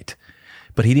talking right.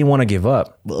 But he didn't want to give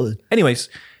up. Anyways,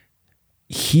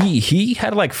 he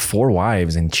had like 4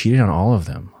 wives and cheated on all of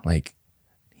them. Like,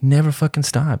 he never fucking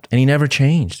stopped. And he never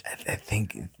changed. I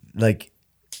think like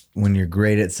when you're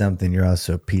great at something, you're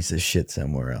also a piece of shit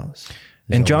somewhere else.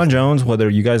 And John Jones, whether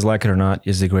you guys like it or not,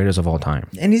 is the greatest of all time.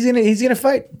 And he's gonna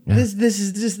fight. Yeah. This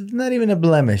is just not even a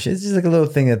blemish. It's just like a little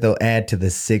thing that they'll add to the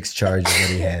 6 charges that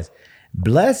he has.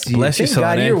 Bless you. Bless you, Thank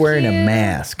God you're wearing a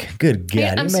mask. Good God. Hey,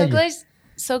 I'm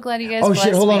so glad you guys. Oh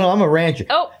shit! Hold on, I'm a rancher.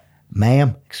 Oh,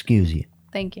 ma'am, excuse you.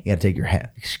 Thank you. You gotta take your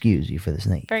hat. Excuse you for the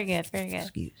sneeze. Very good. Very good.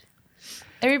 Excuse.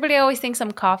 Everybody always thinks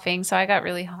I'm coughing, so I got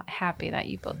really happy that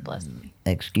you both blessed me.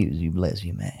 Excuse you, bless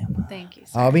you, ma'am. Thank you,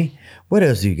 sir. Albie, what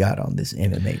else you got on this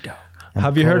MMA talk?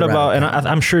 Have you heard about, and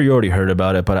I'm sure you already heard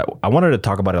about it, but I wanted to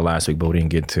talk about it last week, but we didn't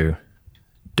get to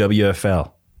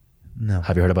WFL. No.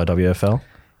 Have you heard about WFL?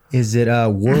 Is it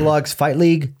Warlocks Fight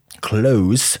League?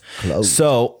 Close.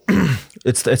 So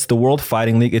it's the World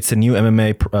Fighting League. It's a new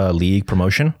MMA league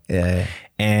promotion. Yeah.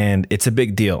 And it's a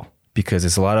big deal because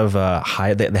it's a lot of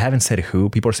high, they haven't said who,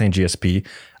 people are saying GSP.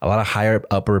 A lot of higher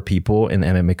upper people in the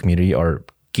MMA community are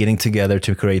getting together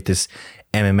to create this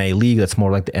MMA league that's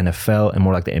more like the NFL and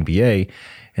more like the NBA.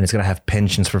 And it's going to have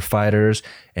pensions for fighters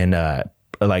and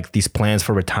like these plans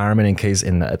for retirement in case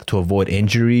to avoid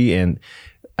injury. And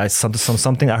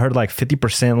something I heard like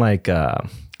 50%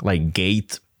 like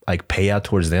gate like payout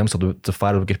towards them, so the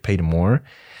fighter will get paid more.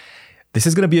 This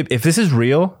is going to be, if this is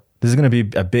real, this is going to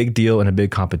be a big deal and a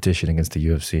big competition against the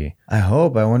UFC. I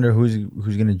hope. I wonder who's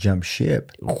going to jump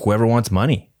ship. Whoever wants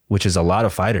money, which is a lot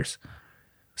of fighters.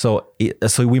 So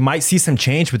we might see some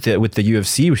change with the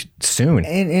UFC soon.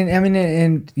 And I mean,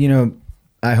 and you know,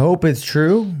 I hope it's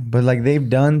true. But like they've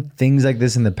done things like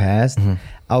this in the past. Mm-hmm.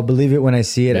 I'll believe it when I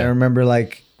see it. Yeah. I remember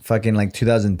like fucking like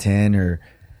 2010 or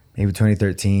maybe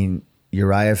 2013.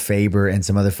 Uriah Faber and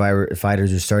some other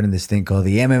fighters are starting this thing called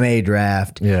the MMA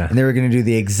draft. Yeah. And they were going to do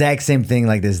the exact same thing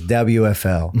like this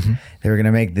WFL. Mm-hmm. They were going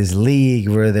to make this league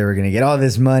where they were going to get all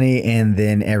this money, and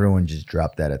then everyone just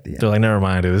dropped that at the end. They're like, never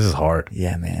mind, dude. This is hard.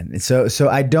 Yeah, man. So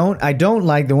I don't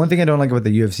like, the one thing I don't like about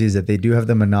the UFC is that they do have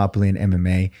the monopoly in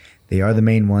MMA. They are the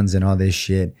main ones and all this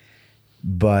shit.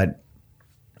 But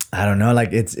I don't know,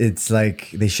 like it's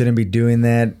like they shouldn't be doing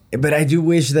that. But I do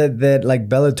wish that like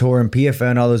Bellator and PFL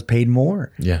and all those paid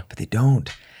more. Yeah. But they don't.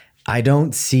 I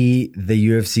don't see the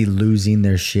UFC losing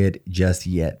their shit just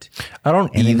yet. I don't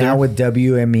And either. now with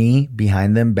WME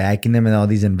behind them, backing them, and all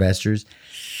these investors,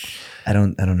 I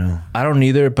don't know. I don't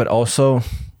either, but also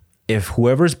if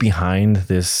whoever's behind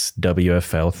this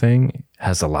WFL thing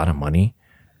has a lot of money,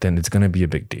 then it's going to be a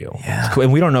big deal. Yeah.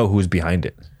 And we don't know who's behind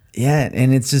it. Yeah,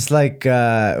 and it's just like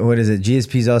what is it?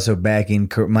 GSP's also backing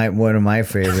one of my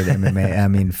favorite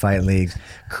MMA, fight leagues,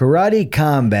 Karate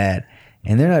Combat,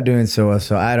 and they're not doing so well.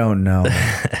 So I don't know.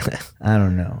 I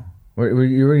don't know.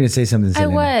 You were going to say something. I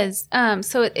was.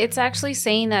 So it's actually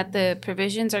saying that the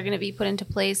provisions are going to be put into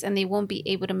place, and they won't be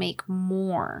able to make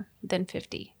more than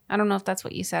 50. I don't know if that's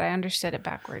what you said. I understood it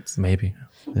backwards. Maybe.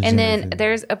 And then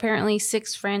there's apparently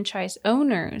 6 franchise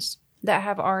owners that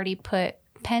have already put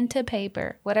pen to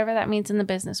paper, whatever that means in the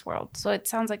business world. So it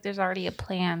sounds like there's already a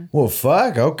plan. Well,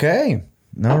 fuck. Okay.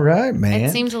 All right, man. It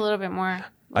seems a little bit more.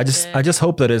 I just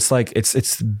hope that it's like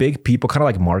it's big people, kind of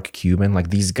like Mark Cuban,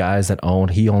 like these guys that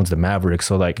he owns the Mavericks.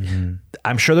 So like,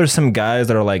 I'm sure there's some guys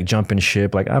that are like jumping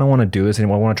ship, like I don't want to do this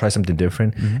anymore. I want to try something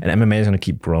different. And MMA is going to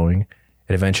keep growing.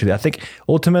 And eventually, I think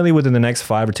ultimately within the next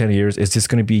 5 or 10 years, it's just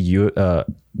going to be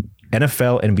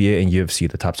NFL, NBA, and UFC,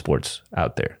 the top sports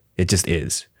out there. It just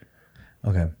is.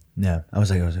 Okay. Yeah. I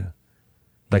was like,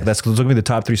 Like that's going to be the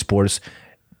top 3 sports.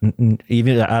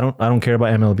 Even I don't care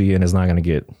about MLB, and it's not going to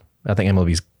get. I think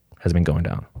MLB has been going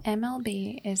down.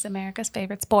 MLB is America's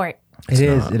favorite sport. It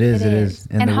is.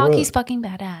 And hockey's fucking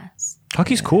badass.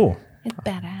 Hockey's cool. It's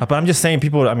badass. But I'm just saying,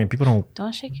 people don't.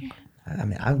 Don't shake your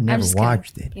head. I've never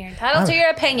watched it. You're entitled to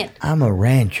your opinion. I'm a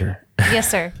rancher.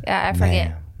 Yes, sir. Yeah, I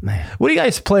forget. Man. What do you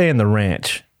guys play in the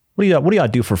ranch? What do y'all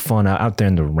do for fun out there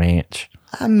in the ranch?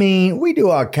 We do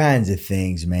all kinds of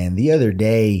things, man. The other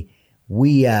day,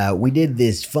 we did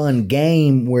this fun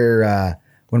game where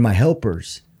one of my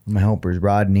helpers,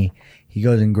 Rodney, he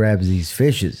goes and grabs these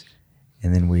fishes,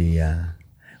 and then we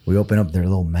open up their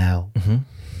little mouth and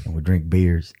we drink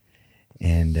beers.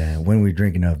 And when we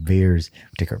drink enough beers,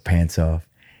 we take our pants off,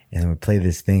 and then we play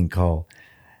this thing called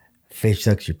Fish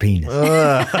Sucks Your Penis.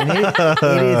 And it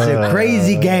is a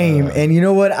crazy game. And you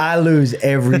know what? I lose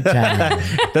every time.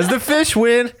 Does the fish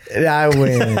win? I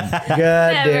win. God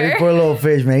damn. Poor little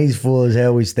fish, man. He's full as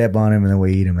hell. We step on him and then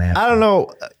we eat him after. I don't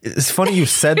know. It's funny you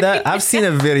said that. I've seen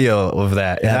a video of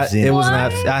that. Yeah,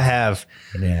 I have.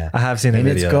 Yeah. I have seen a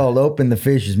video. It's called Open the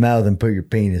Fish's Mouth and Put Your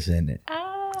Penis in it.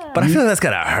 But I feel like that's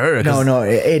gotta hurt. No,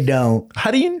 it don't. How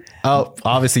do you? Oh,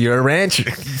 obviously you're a rancher.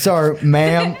 Sorry,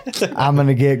 ma'am. I'm going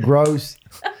to get gross.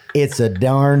 It's a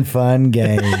darn fun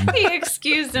game. He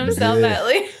excused himself, at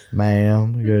least.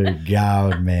 Ma'am. Good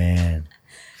God, man.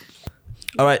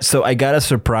 All right, so I got a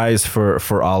surprise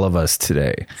for all of us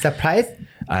today. Surprise?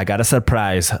 I got a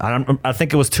surprise. I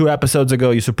think it was 2 episodes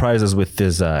ago. You surprised us with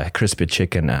this crispy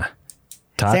chicken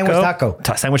taco. Sandwich taco.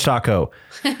 Sandwich taco.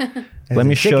 Let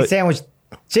me show.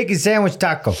 Chicken sandwich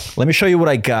taco. Let me show you what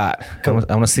I got. I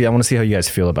want to see how you guys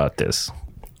feel about this.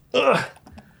 For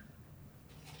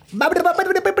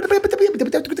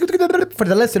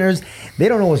the listeners, they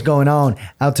don't know what's going on.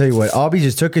 I'll tell you what. Albie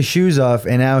just took his shoes off,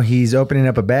 and now he's opening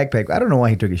up a backpack. I don't know why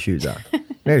he took his shoes off.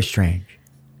 Very strange.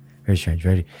 Very strange.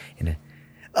 Ready?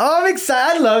 I'm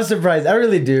excited. I love surprises. I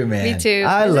really do, man. Me too.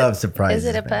 I love surprises.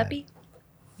 Is it a man. puppy?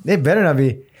 It better not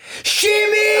be. Shimmy!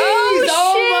 Oh,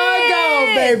 my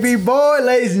God, baby boy,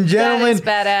 ladies and gentlemen.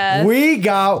 That is badass. We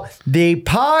got the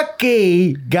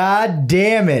Pocky. God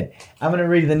damn it. I'm going to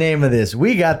read the name of this.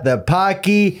 We got the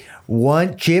Pocky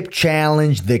One Chip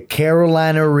Challenge, the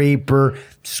Carolina Reaper,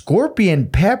 Scorpion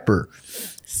Pepper.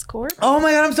 Scorpion? Oh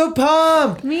my God, I'm so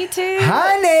pumped. Me too.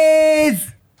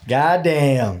 Honeys. God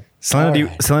damn. Selena, do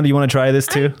you want to try this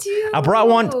too? I do. I brought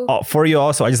one for you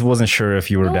also. I just wasn't sure if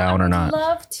you were down or not. I would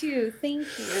love to. Thank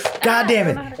you. God damn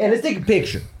it. Hey, let's take a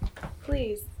picture.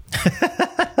 Please.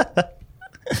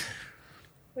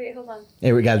 Wait, hold on.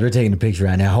 Hey, guys, we're taking a picture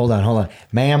right now. Hold on.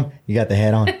 Ma'am, you got the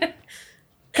hat on.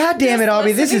 God damn it,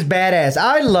 Albie. This is badass.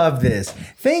 I love this.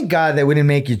 Thank God that we didn't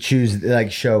make you choose,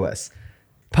 show us.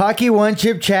 Pocky One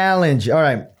Chip Challenge. All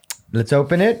right, let's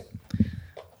open it.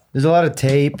 There's a lot of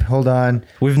tape. Hold on.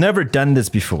 We've never done this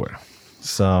before.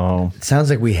 So It sounds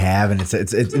like we have, and it's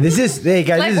this is hey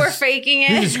guys, Like this we're is, faking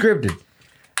this is it.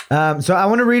 scripted. So I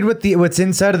want to read what's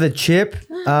inside of the chip.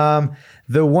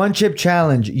 The one chip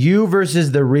challenge. You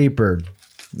versus the Reaper.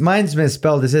 Mine's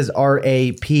misspelled. It says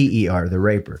RAPER. The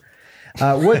Raper.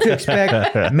 What to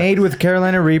expect? Made with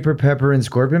Carolina Reaper pepper and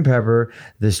scorpion pepper,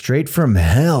 the straight from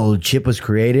hell chip was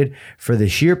created for the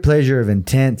sheer pleasure of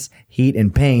intense heat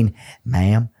and pain,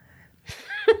 ma'am.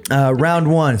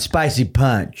 Round 1, spicy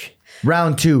punch.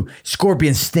 Round 2,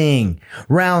 scorpion sting.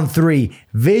 Round 3,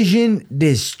 vision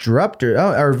disruptor.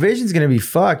 Oh, our vision's gonna be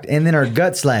fucked. And then our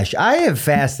gut slash. I have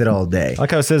fasted all day. like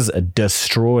how it says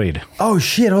destroyed. Oh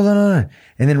shit! Hold on.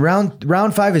 And then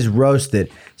round 5 is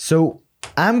roasted. So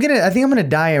I think I'm gonna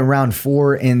die in round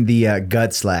 4 in the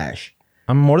gut slash.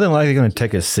 I'm more than likely going to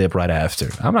take a sip right after.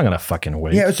 I'm not going to fucking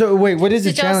wait. Yeah. So wait, what is the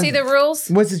Did y'all challenge? see the rules?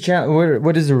 What's the challenge?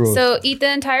 What is the rule? So eat the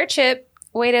entire chip.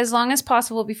 Wait as long as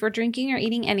possible before drinking or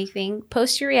eating anything.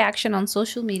 Post your reaction on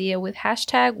social media with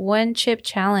hashtag one chip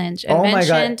challenge and Oh my God.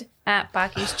 mentioned at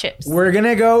Baki's Chips. We're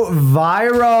gonna go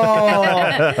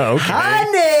viral.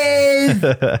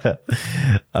 Honey.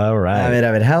 All right.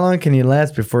 David, how long can you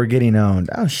last before getting owned?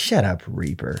 Oh, shut up,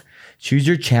 Reaper. Choose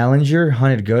your challenger,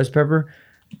 hunted ghost pepper.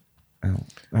 Oh,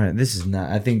 all right. This is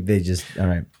not. I think they just. All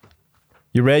right.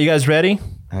 You ready? You guys ready?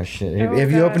 Oh shit! Oh,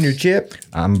 Have you opened gosh. your chip?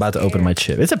 I'm about to open my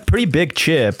chip. It's a pretty big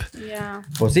chip. Yeah.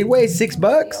 Well, see, wait, $6.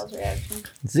 Y'all's reaction.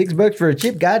 $6 for a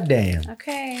chip. Goddamn.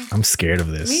 Okay. I'm scared of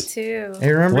this. Me too.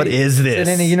 Hey, remember? What is this?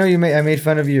 Selena, you know, I made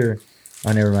fun of your.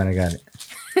 Oh, never mind. I got it.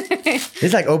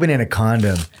 It's like opening a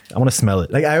condom. I want to smell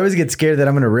it. Like I always get scared that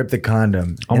I'm gonna rip the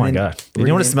condom. Oh my God. You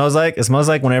know what it smells like? It smells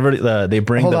like whenever they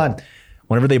bring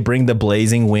whenever they bring the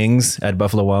blazing wings at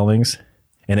Buffalo Wild Wings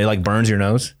and it like burns your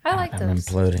nose. I like I'm those.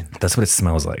 imploding. That's what it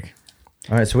smells like.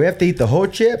 All right, so we have to eat the whole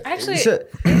chip. Actually, So-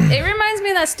 it reminds me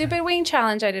of that stupid wing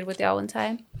challenge I did with y'all one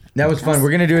time. that was fun.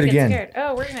 We're gonna do it Get again. scared.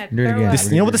 Oh, we're gonna Do it throw again. up. This-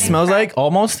 You know what this smells like?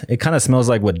 Almost. It kind of smells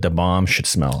like what the bomb should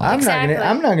smell like. Exactly.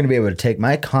 I'm not gonna be able to take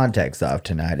my contacts off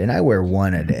tonight, and I wear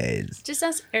one a days. Just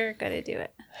ask Erica to do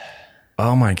it.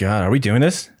 Oh my God. Are we doing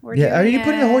this? We're Yeah, are doing you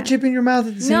putting the it. whole chip in your mouth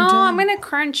at the same No, time? I'm gonna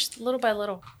crunch little by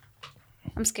little.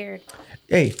 I'm scared.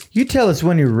 Hey, you tell us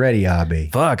when you're ready, Abby.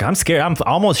 Fuck. I'm scared. I'm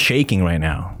almost shaking right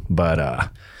now. But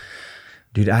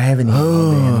Dude, I haven't eaten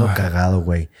all day. And look, cagado,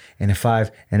 güey. And a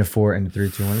 5, and a 4, and a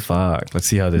 3, 2, 1. fuck. Let's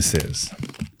see how this is.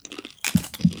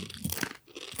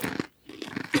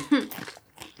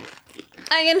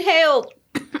 I inhaled.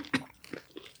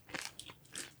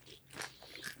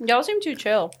 Y'all seem too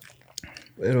chill.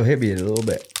 It'll hit me a little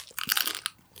bit.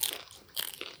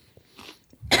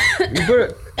 You put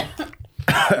it.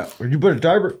 You put a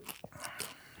timer.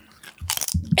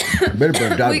 Better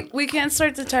put a timer. We can't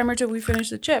start the timer till we finish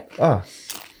the chip. Oh.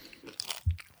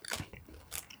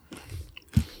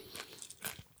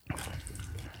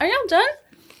 Are y'all done?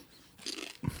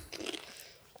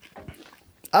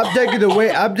 I'm taking the way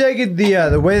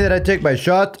that I take my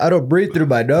shots. I don't breathe through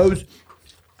my nose.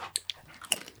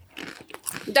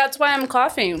 That's why I'm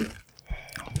coughing.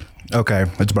 Okay.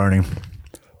 It's burning.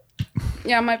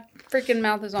 Yeah, my freaking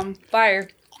mouth is on fire.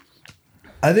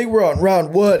 I think we're on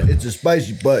round 1. It's a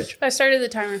spicy bunch. I started the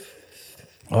timer.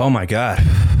 Oh my God.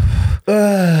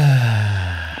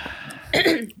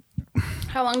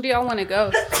 How long do y'all want to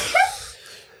go?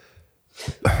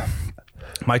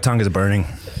 My tongue is burning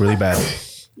really bad.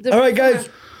 All right, guys.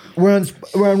 We're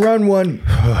on round 1.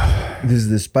 This is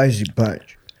the spicy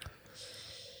punch.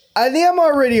 I think I'm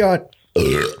already on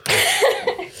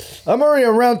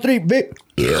round 3.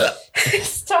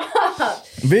 Stop.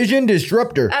 Vision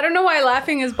disruptor. I don't know why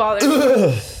laughing is bothering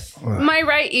me. My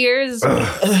right ear is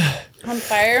on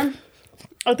fire.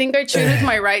 I think I chewed with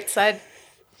my right side.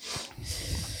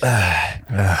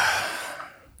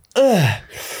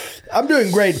 I'm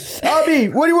doing great. Abby,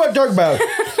 what do you want to talk about?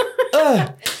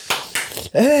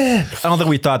 I don't think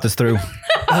we thought this through.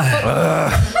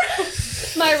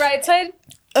 My right side,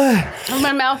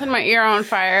 my mouth and my ear are on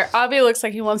fire. Avi looks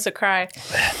like he wants to cry.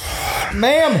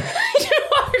 Ma'am, You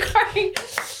are crying.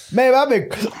 ma'am, I've been.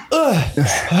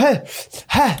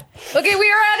 Okay,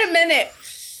 we are at a minute.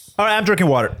 All right. I'm drinking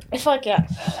water. Fuck yeah.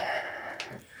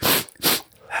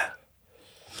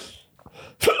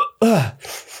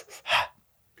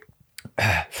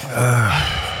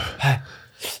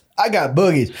 I got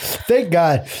boogies. Thank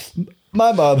God.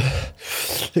 My mom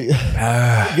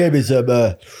gave me some.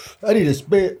 I need a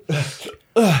spit.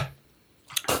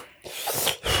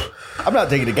 I'm not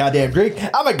taking a goddamn drink.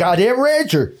 I'm a goddamn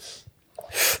rancher.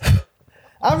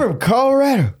 I'm from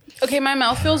Colorado. Okay, my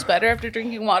mouth feels better after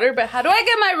drinking water, but how do I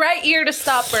get my right ear to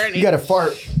stop burning? You got to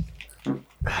fart.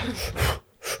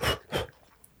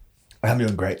 I'm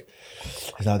doing great.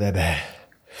 It's not that bad.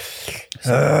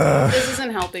 This isn't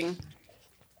helping.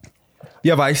 You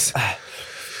have ice?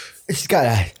 It's got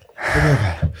ice.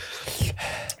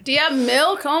 Do you have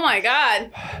milk? Oh my god.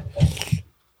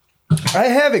 I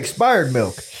have expired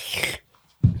milk.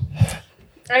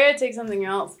 I gotta take something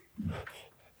else.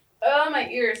 Oh, my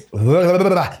ears.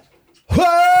 Whoa!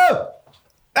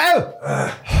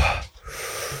 Oh!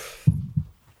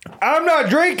 I'm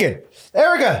not drinking.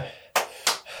 Erica!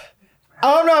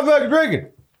 I'm not fucking drinking.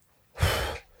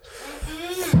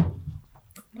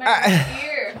 My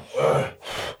ear.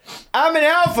 I'm an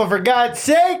alpha, for God's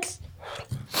sakes.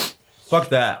 Fuck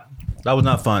that. That was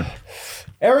not fun.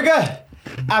 Erica,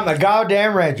 I'm a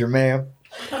goddamn ranger, ma'am.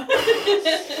 You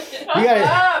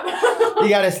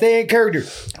gotta stay in character.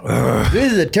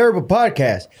 This is a terrible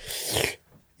podcast.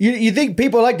 You think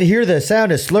people like to hear the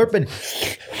sound of slurping?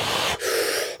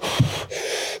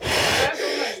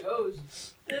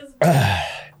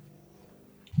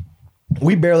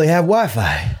 We barely have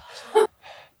Wi-Fi.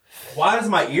 Why does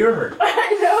my ear hurt?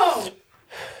 I know.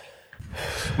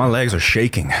 My legs are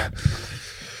shaking.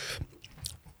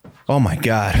 Oh my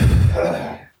God.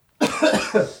 I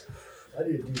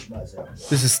need to douche myself.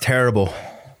 This is terrible.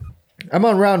 I'm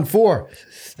on round 4.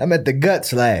 I'm at the gut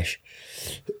slash.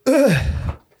 Hey,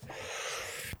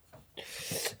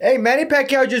 Manny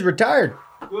Pacquiao just retired.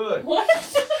 Good. What?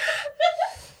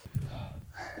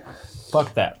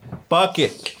 Fuck that. Fuck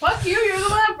it. Fuck you. You're the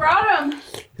one that brought him.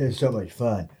 It's so much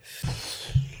fun.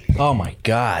 Oh my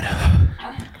God.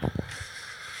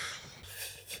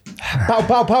 Pow,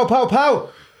 pow, pow, pow, pow.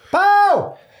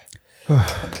 Pow!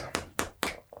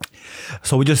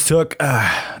 So we just took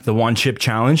the one chip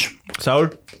challenge.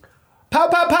 So, Pow,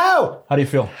 pow, pow. how do you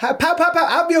feel? Pow, pow, pow.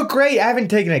 I feel great. I haven't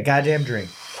taken a goddamn drink.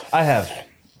 I have.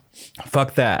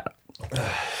 Fuck that.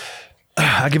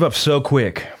 I give up so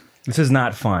quick. This is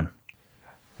not fun.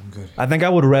 I'm good. I think I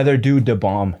would rather do the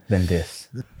bomb than this.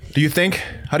 Do you think?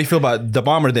 How do you feel about the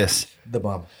bomb or this? The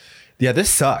bomb. Yeah,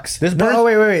 this sucks. This burns. No,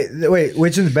 wait.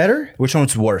 Which one's better? Which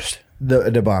one's worst?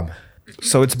 The bomb.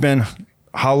 So it's been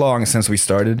how long since we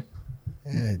started?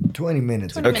 20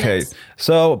 minutes. 20 Okay, minutes.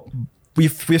 so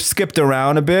we've skipped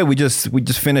around a bit. We just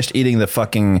finished eating the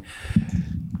fucking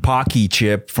Pocky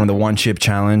chip from the one chip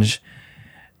challenge.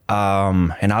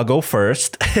 And I'll go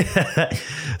first.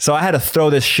 So I had to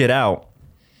throw this shit out.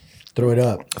 Throw it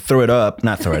up. Throw it up,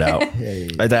 not throw it out.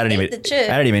 I didn't even. Eat the chip.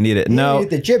 I didn't even need it. No. You eat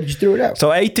the chip, just threw it out.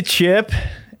 So I ate the chip,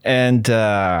 and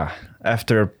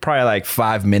after probably like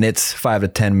 5 to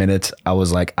 10 minutes, I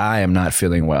was like, I am not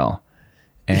feeling well,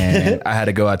 and I had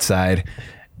to go outside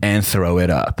and throw it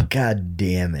up. God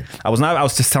damn it. I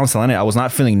was just telling Selena, I was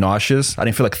not feeling nauseous. I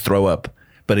didn't feel like throw up,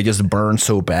 but it just burned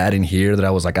so bad in here that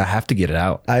I was like, I have to get it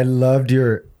out. I loved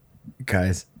your...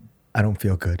 Guys, I don't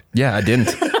feel good. Yeah, I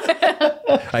didn't.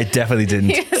 I definitely didn't.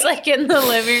 He was like in the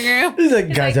living room. He's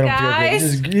like, guys, I don't feel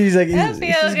good. He's feel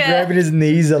good. grabbing his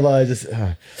knees a lot.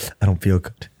 I don't feel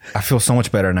good. I feel so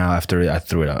much better now after I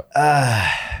threw it up.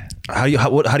 How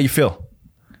do you feel?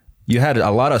 You had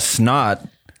a lot of snot.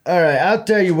 All right, I'll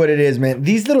tell you what it is, man.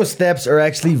 These little steps are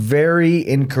actually very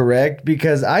incorrect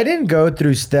because I didn't go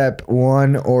through step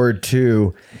 1 or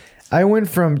 2. I went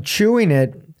from chewing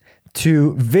it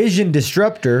to vision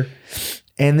disruptor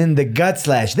and then the gut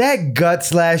slash. That gut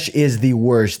slash is the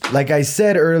worst. Like I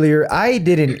said earlier, I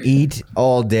didn't eat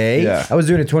all day. Yeah. I was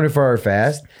doing a 24-hour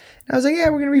fast. I was like, yeah,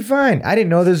 we're going to be fine. I didn't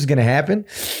know this was going to happen.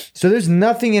 So there's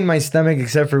nothing in my stomach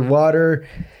except for water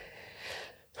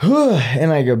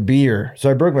and like a beer. So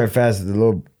I broke my fast a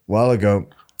little while ago.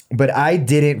 But I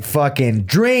didn't fucking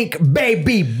drink,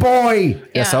 baby boy.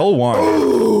 Yeah, Saul won.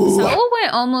 Saul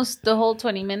went almost the whole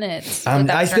 20 minutes.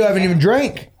 I still haven't even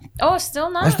drank. Oh, still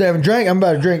not? I still haven't drank. I'm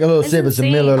about to drink a little sip of some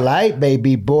insane. Miller Lite,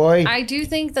 baby boy. I do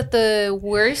think that the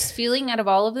worst feeling out of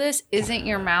all of this isn't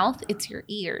your mouth, it's your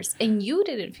ears. And you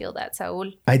didn't feel that,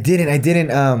 Saul. I didn't.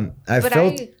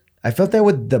 I felt that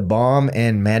with the bomb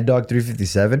and Mad Dog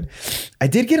 357. I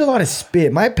did get a lot of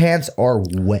spit. My pants are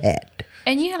wet.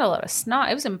 And you had a lot of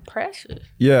snot. It was impressive.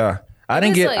 Yeah. I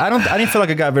didn't feel like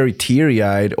I got very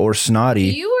teary-eyed or snotty.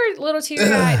 You were a little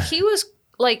teary-eyed. He was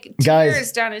like tears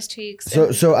Guys, down his cheeks.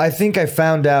 So I think I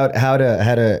found out how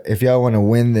to if y'all want to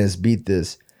win this, beat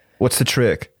this. What's the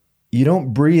trick? You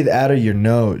don't breathe out of your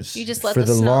nose. You just let for the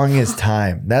the snot longest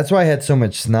time. That's why I had so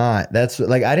much snot. That's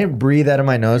like I didn't breathe out of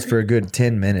my nose for a good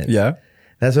 10 minutes. Yeah.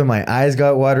 That's when my eyes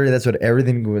got watery. That's when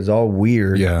everything was all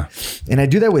weird. Yeah. And I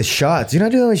do that with shots. You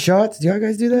not do that with shots? Do y'all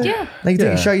guys do that? Yeah. Like you take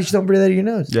Yeah. a shot, you just don't breathe out of your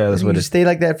nose. Yeah, that's And what you it just stay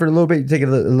like that for a little bit. You take a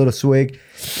little swig.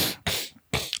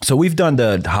 So we've done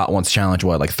the Hot Ones challenge,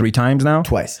 what, like 3 times now?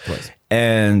 Twice.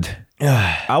 And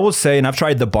I would say, and I've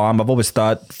tried the bomb. I've always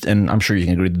thought, and I'm sure you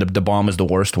can agree, the bomb is the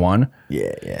worst one.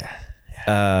 Yeah.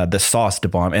 The sauce, the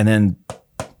bomb, and then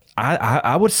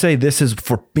I would say this is,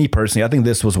 for me personally, I think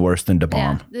this was worse than the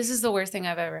bomb. Yeah, this is the worst thing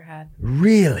I've ever had.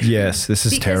 Really? Yes, this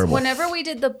is terrible. Whenever we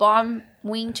did the bomb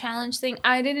wing challenge thing,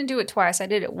 I didn't do it twice. I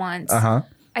did it once.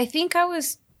 I think I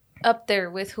was up there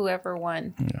with whoever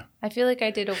won. Yeah. I feel like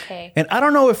I did okay. And I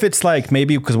don't know if it's like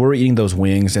maybe because we were eating those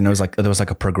wings and there was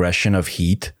like a progression of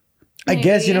heat. I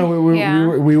guess, you know,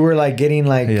 we were like getting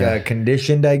like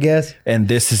conditioned, I guess. And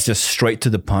this is just straight to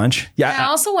the punch. Yeah. I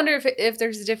also wonder if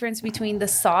there's a difference between the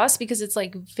sauce, because it's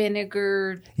like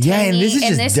vinegar. Yeah, and this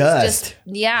is just dust.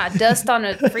 Dust on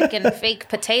a freaking fake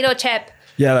potato chip.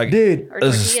 Yeah, like, dude,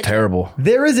 this is terrible.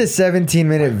 There is a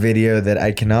 17-minute video that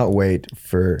I cannot wait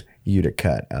for you to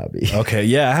cut, Abby. Okay,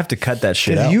 yeah, I have to cut that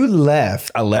shit out. You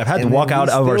left. I left. I had to walk out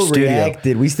of our studio.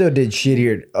 We still did shit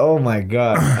here. Oh my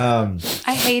God.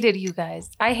 I hated you guys.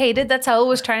 That's how it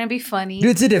was trying to be funny.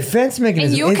 Dude, it's a defense mechanism.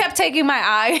 And you kept taking my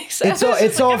eyes.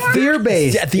 It's all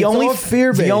fear-based. Yeah, the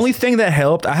only thing that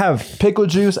helped, I have pickle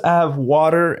juice, I have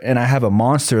water, and I have a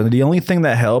Monster. The only thing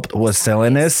that helped was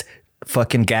Selena's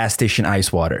fucking gas station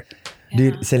ice water.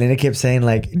 Dude, Selena kept saying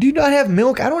like, do you not have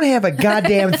milk? I don't have a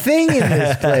goddamn thing in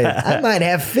this place. I might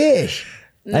have fish.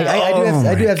 No.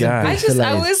 I do have some fish.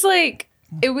 I was like,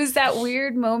 it was that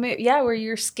weird moment, where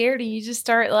you're scared and you just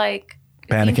start like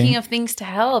thinking of things to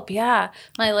help. Yeah.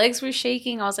 My legs were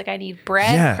shaking. I was like, I need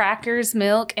bread, crackers,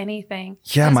 milk, anything.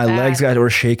 Yeah, my legs were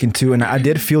shaking too. And I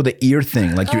did feel the ear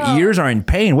thing. Like your ears are in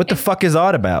pain. What the fuck is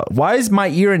that about? Why is my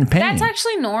ear in pain? That's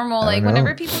actually normal. Like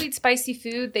whenever people eat spicy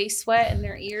food, they sweat and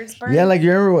their ears burn. Yeah, like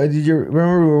did you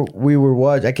remember we were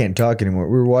watching, I can't talk anymore.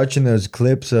 We were watching those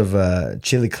clips of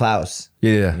Chili Klaus.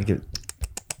 Yeah.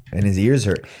 And his ears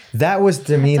hurt. That was,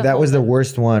 to me, that was the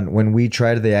worst one. When we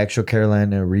tried the actual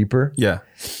Carolina Reaper. Yeah.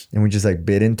 And we just like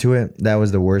bit into it. That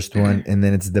was the worst one. And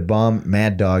then it's the bomb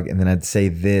Mad Dog. And then I'd say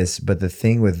this. But the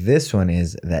thing with this one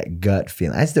is that gut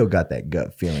feeling. I still got that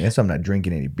gut feeling. That's why I'm not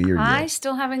drinking any beer yet. I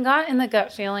still haven't gotten the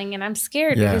gut feeling. And I'm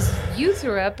scared because you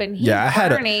threw up and he's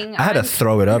burning. I had to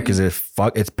throw it up because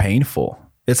it's painful.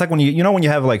 It's like when when you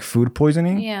have like food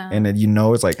poisoning, and then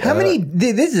it's like how many?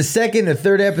 This is the second or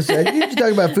third episode. Did you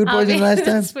talk about food poisoning last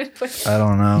time? I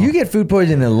don't know. You get food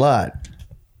poisoning a lot.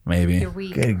 Maybe. You're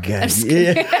weak. Good God.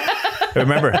 Yeah.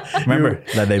 Remember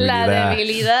La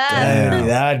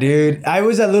debilidad, dude. I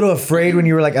was a little afraid when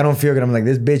you were like, I don't feel good. I'm like,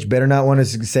 this bitch better not want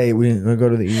us to say we're gonna go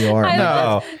to the ER.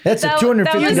 No, that's a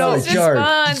 $250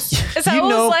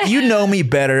 charge. You know me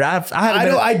better.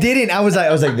 I didn't. I was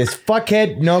like this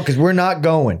fuckhead. No, because we're not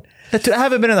going. I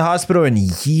haven't been in the hospital in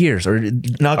years. Or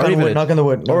knock on the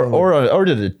wood. Or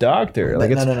to the doctor. Like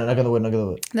no, knock on the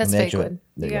wood. That's fake wood.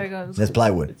 You gotta go. That's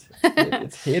plywood.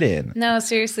 It's hidden. No,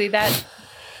 seriously,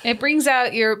 it brings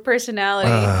out your personality.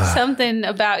 Something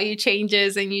about you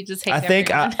changes, and you just hate. I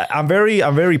think I'm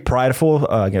very prideful.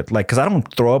 Because I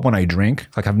don't throw up when I drink.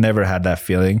 Like I've never had that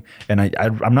feeling, and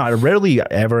I'm not rarely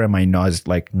ever am I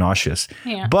nauseous.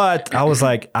 Yeah. But I was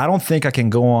like, I don't think I can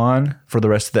go on for the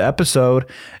rest of the episode,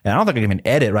 and I don't think I can even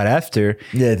edit right after.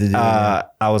 Yeah.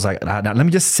 I was like, let me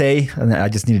just say, and I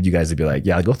just needed you guys to be like,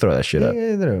 go throw that shit up.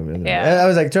 Yeah. I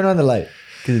was like, turn on the light.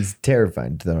 Because it's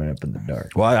terrifying throwing up in the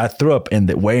dark. Well, I threw up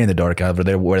way in the dark over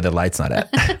there where the light's not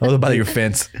at. Over by your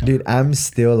fence. Dude, I'm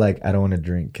still like, I don't want to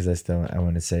drink because I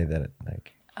want to say that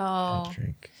I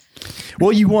drink.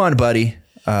 Well, you won, buddy.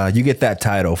 You get that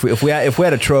title. If we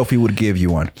had a trophy, we would give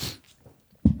you one.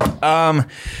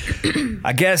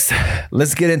 I guess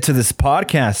let's get into this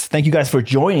podcast. Thank you guys for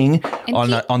joining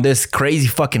on this crazy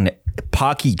fucking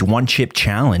Pocky one chip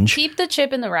challenge. Keep the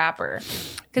chip in the wrapper.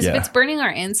 Because if it's burning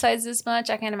our insides this much,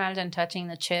 I can't imagine touching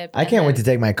the chip. I can't wait to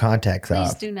take my contacts off.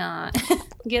 Please do not.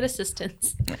 Get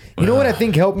assistance. You know what I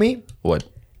think helped me? What?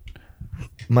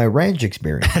 My ranch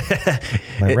experience.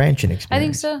 My ranching experience. I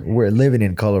think so. We're living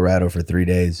in Colorado for 3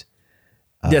 days.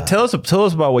 Tell us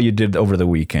about what you did over the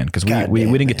weekend, because we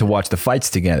didn't get to watch the fights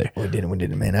together. We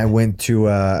didn't, man. I went to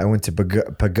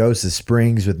Pagosa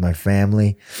Springs with my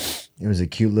family. It was a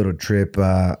cute little trip.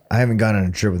 I haven't gone on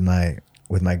a trip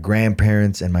with my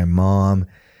grandparents and my mom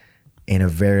in a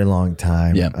very long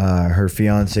time. Yeah. Her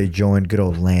fiance joined, good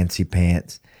old Lancey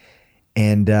Pants,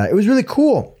 and it was really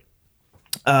cool.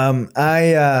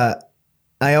 I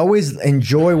always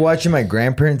enjoy watching my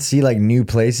grandparents see like new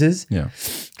places. Yeah.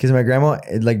 Because my grandma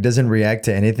doesn't react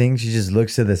to anything. She just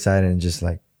looks to the side and just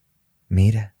like,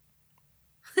 Mira.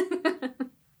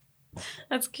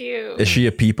 That's cute. Is she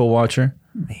a people watcher?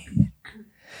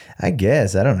 I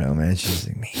guess. I don't know, man. She's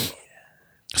like, Mira.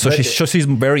 So she's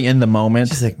very in the moment.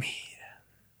 She's like, Mira.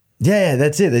 Yeah,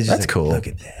 that's it. That's That's cool. Look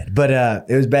at that. But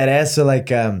it was badass. So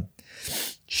like,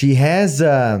 she has,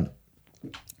 and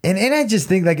I just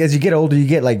think like as you get older, you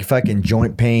get like fucking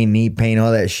joint pain, knee pain,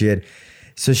 all that shit.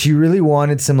 So she really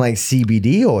wanted some like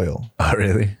CBD oil. Oh,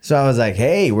 really? So I was like,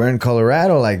 hey, we're in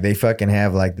Colorado. Like they fucking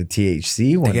have like the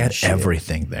THC one. They got shit.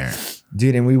 everything there.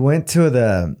 Dude. And we went to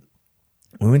the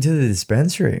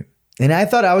dispensary, and I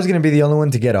thought I was going to be the only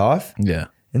one to get off. Yeah.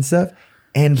 And stuff.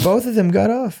 And both of them got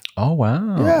off. Oh,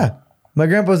 wow. Yeah. My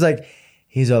grandpa's like,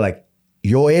 he's all like,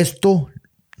 yo esto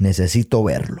necesito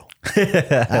verlo.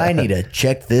 I need to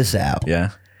check this out. Yeah.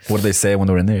 What did they say when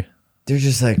they were in there? They're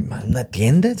just like, una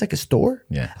tienda? It's like a store?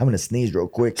 Yeah. I'm going to sneeze real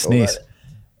quick. Sneeze.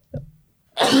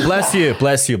 Bless you.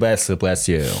 Bless you. Bless you. Bless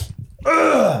you.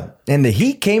 And the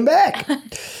heat came back.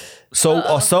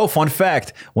 So fun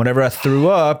fact, whenever I threw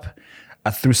up,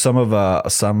 I threw some of my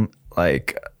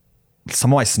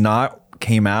snot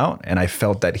came out, and I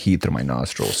felt that heat through my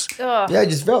nostrils. Ugh. Yeah, I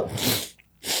just felt.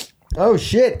 Oh,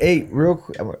 shit. Hey, real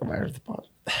quick. Hold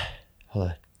on.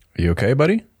 Are you okay,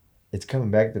 buddy? It's coming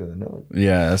back through the nose.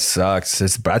 Yeah, that sucks.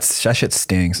 That shit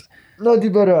stings. No,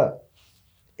 dude, but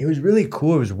it was really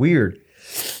cool. It was weird.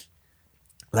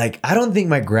 Like, I don't think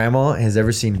my grandma has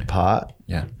ever seen pot.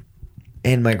 Yeah.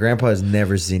 And my grandpa has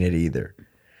never seen it either.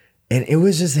 And it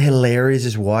was just hilarious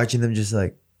just watching them just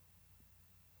like,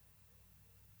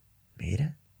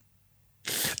 mira.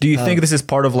 Do you think this is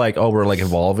part of like, we're like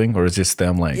evolving, or is just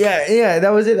them like? Yeah, that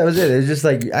was it. It was just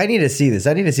like, I need to see this.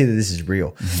 I need to see that this is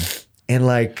real. Mm-hmm. And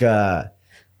like,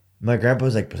 my grandpa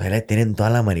was like, pues ahí la tienen toda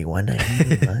la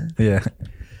marihuana. Yeah.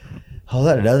 Hold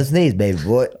on, another sneeze, baby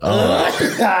boy.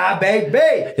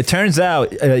 Baby. It turns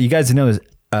out, you guys know,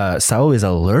 Saul is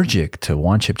allergic to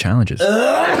one chip challenges.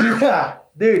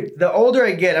 Dude, the older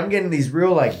I get, I'm getting these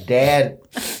real like dad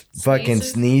fucking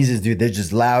sneezes, dude. They're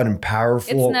just loud and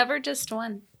powerful. It's never just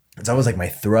one. It's almost like my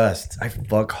thrust. I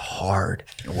fuck hard.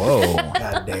 Whoa.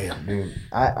 God damn, dude.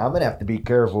 I'm gonna have to be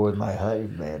careful with my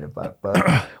hive, man, if I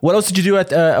fuck. What else did you do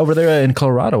at over there in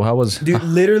Colorado? How was? Dude,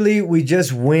 literally, we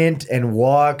just went and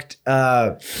walked.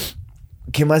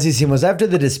 ¿Qué más hicimos? After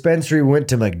the dispensary, we went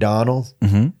to McDonald's.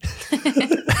 Mm-hmm.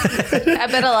 I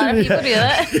bet a lot of people do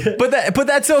that. But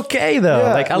that's okay though.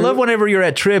 Yeah, like I love whenever you're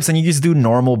at trips and you just do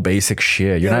normal basic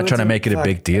shit. You're not trying to make it a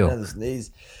big deal. Another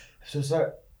sneeze. So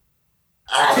sorry.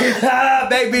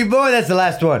 Baby boy, that's the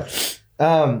last one.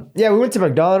 Yeah, we went to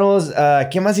McDonald's.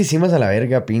 ¿Qué más hicimos a la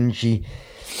verga, pinche?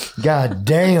 God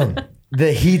damn.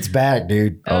 The heat's back,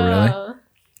 dude. Oh really?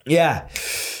 Yeah.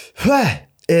 Fuck.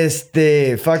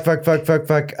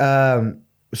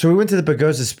 So we went to the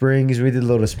Pagosa Springs. We did a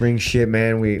little spring shit,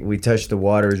 man. We touched the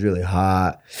water. It was really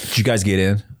hot. Did you guys get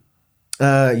in?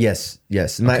 Yes.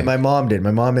 My mom did.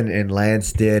 My mom and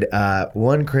Lance did.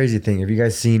 One crazy thing. Have you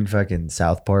guys seen fucking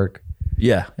South Park?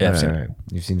 Yeah. I've seen it. Right.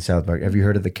 You've seen South Park. Have you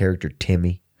heard of the character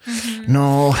Timmy? Mm-hmm.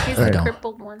 No. He's the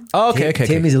crippled one. Oh, okay.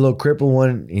 Timmy's a little crippled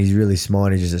one. He's really small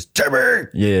and he just says, Timmy!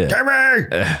 Yeah. Timmy!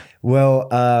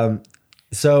 Well,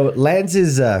 so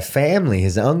Lance's family,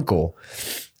 his uncle,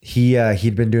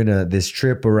 he'd been doing this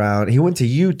trip around. He went to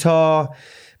Utah,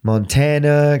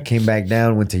 Montana, came back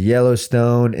down, went to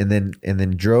Yellowstone, and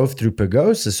then drove through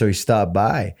Pagosa. So he stopped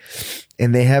by,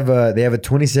 and they have a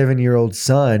 27-year-old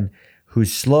son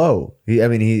who's slow.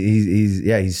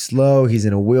 He's slow. He's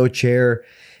in a wheelchair.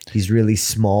 He's really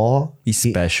small. He's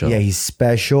special. He's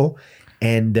special,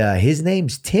 and his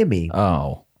name's Timmy.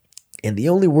 Oh. And the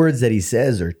only words that he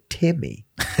says are Timmy.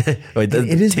 Wait,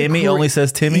 Timmy only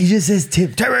says Timmy? He just says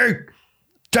Timmy.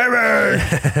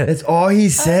 That's all he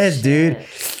says, dude.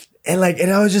 And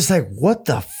I was just like, what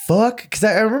the fuck? Because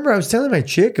I remember I was telling my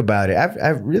chick about it. I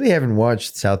really haven't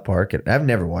watched South Park. I've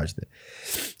never watched it.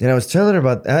 And I was telling her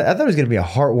about, I thought it was going to be a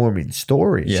heartwarming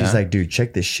story. Yeah. She's like, dude,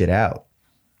 check this shit out.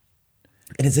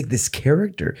 And it's like this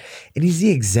character. And he's the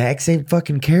exact same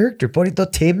fucking character. Bonito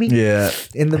Timmy. Yeah.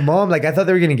 And the mom, I thought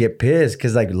they were going to get pissed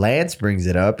because Lance brings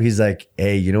it up. He's like,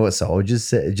 hey, you know what Saul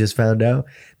just found out?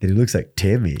 That he looks like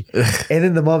Timmy. And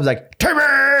then the mom's like, Timmy!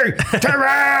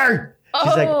 Timmy!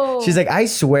 She's like, I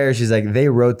swear, she's like, they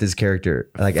wrote this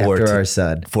character after our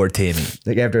son. For Timmy.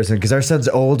 After our son. Because our son's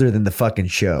older than the fucking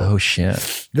show. Oh,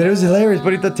 shit. But it was hilarious.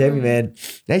 Bonito Timmy, man.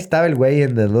 Ahí estaba el güey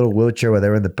in the little wheelchair while they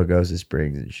were in the Pagosa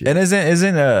Springs and shit. And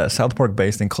isn't South Park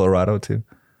based in Colorado too?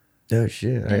 Oh,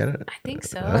 shit. I think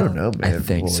so. I don't know, man. I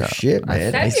think so. Shit,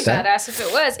 man. That'd be badass if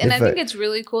it was. And I think it's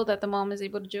really cool that the mom is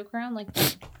able to joke around like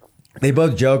that. They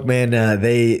both joke, man.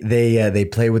 They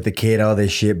play with the kid, all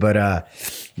this shit. But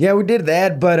yeah, we did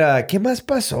that. But ¿qué más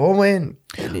pasó, man?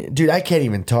 Dude, I can't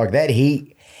even talk. That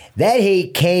heat That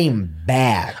hate came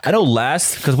back. I know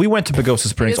because we went to Pagosa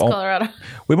Springs. Colorado.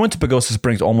 We went to Pagosa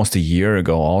Springs almost a year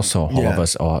ago. Also, all of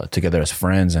us together as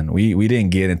friends, and we didn't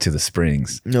get into the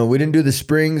springs. No, we didn't do the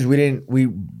springs. We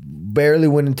barely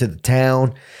went into the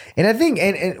town. And I think,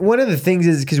 and one of the things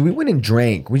is because we went and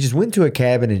drank. We just went to a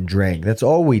cabin and drank. That's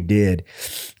all we did.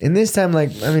 And this time, my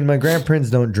grandparents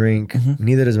don't drink. Mm-hmm.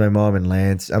 Neither does my mom and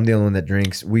Lance. I'm the only one that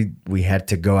drinks. We had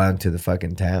to go out into the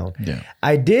fucking town. Yeah.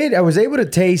 I was able to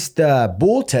taste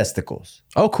bull testicles.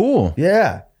 Oh, cool.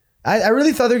 Yeah. I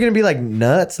really thought they were going to be like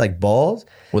nuts, like balls.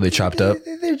 Were they chopped up?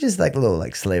 They're just like little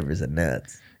like slavers of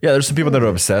nuts. Yeah, there's some people that are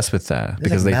obsessed with that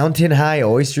because like mountain high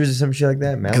oysters or some shit like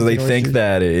that. Because they think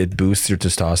that it boosts your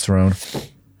testosterone.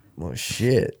 Well,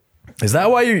 shit. Is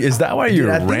that why you're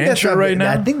a rancher right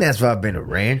now? I think that's why I've been a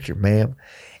rancher, man.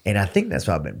 And I think that's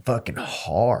why I've been fucking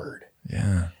hard.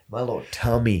 Yeah. My little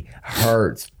tummy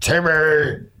hurts.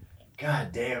 Timmy.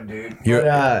 God damn, dude.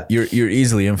 You're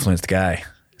easily influenced guy.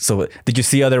 So did you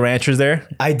see other ranchers there?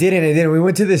 I didn't. We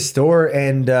went to this store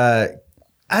and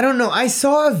I don't know. I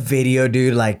saw a video,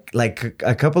 dude, like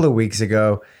a couple of weeks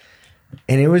ago,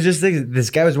 and it was just like this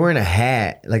guy was wearing a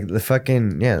hat, like the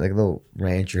fucking like a little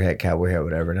rancher hat, cowboy hat,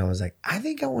 whatever. And I was like, I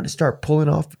think I want to start pulling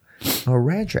off a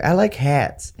rancher. I like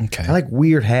hats. Okay. I like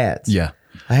weird hats. Yeah.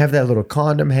 I have that little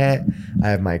condom hat. I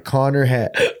have my Connor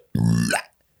hat,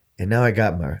 and now I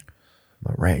got my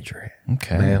rancher hat.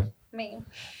 Okay.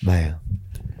 Ma'am.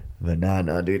 But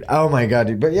no, dude. Oh my god,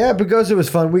 dude. But yeah, because it was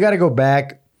fun. We got to go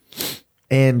back.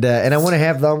 And I want to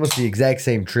have almost the exact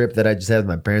same trip that I just had with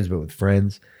my parents, but with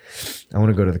friends. I want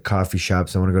to go to the coffee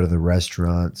shops. I want to go to the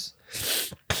restaurants.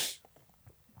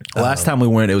 Last time we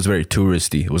went, it was very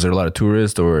touristy. Was there a lot of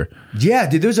tourists or? Yeah,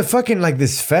 dude, there was a fucking like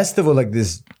this festival, like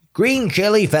this green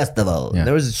chili festival. Yeah.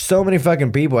 There was so many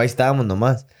fucking people. Ahí estábamos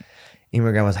nomás. Y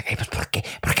my grandma was like, hey, pues, ¿por qué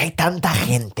hay tanta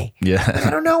gente? Yeah. I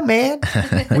don't know, man.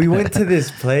 We went to this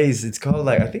place. It's called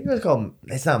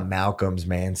it's not Malcolm's,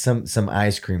 man. Some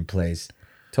ice cream place.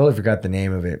 Totally forgot the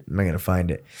name of it. I'm not going to find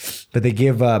it. But they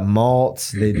give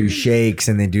malts, they do shakes,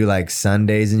 and they do like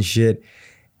sundaes and shit.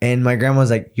 And my grandma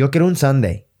was like, yo quiero un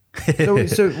sundae.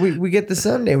 So we get the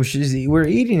sundae. We're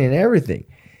eating and everything.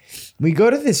 We go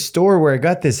to this store where I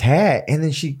got this hat, and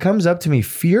then she comes up to me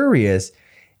furious,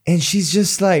 and she's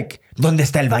just like, ¿Dónde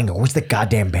está el baño? Where's the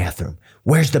goddamn bathroom?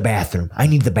 Where's the bathroom? I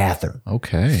need the bathroom.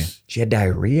 Okay. She had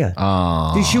diarrhea.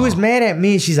 Oh. Dude, she was mad at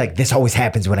me. She's like, this always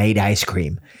happens when I eat ice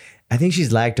cream. I think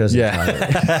she's lactose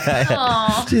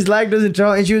intolerant. She's lactose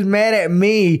intolerant, and she was mad at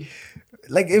me.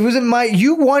 Like, it wasn't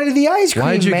you wanted the ice cream,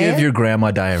 Why did you man. give your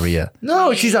grandma diarrhea?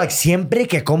 No, she's like, siempre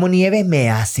que como nieve me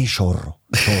hace chorro.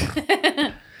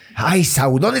 Ay,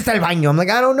 Saúl, ¿dónde está el baño? I'm like,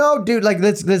 I don't know, dude. Like,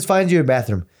 let's find you a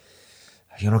bathroom.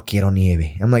 Yo no quiero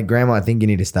nieve. I'm like, Grandma, I think you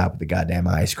need to stop with the goddamn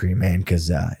ice cream, man,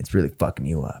 because it's really fucking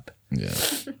you up. Yeah.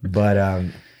 But,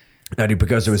 no, dude,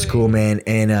 because it was cool, man.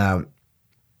 And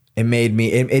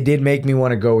it did make me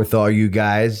want to go with all you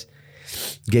guys,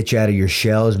 get you out of your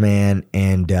shells, man,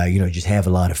 and, just have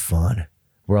a lot of fun.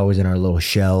 We're always in our little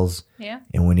shells. Yeah.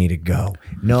 And we need to go.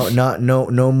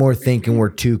 No more thinking we're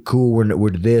too cool.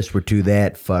 We're this, we're too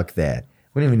that. Fuck that.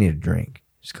 We don't even need a drink.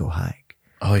 Just go hike.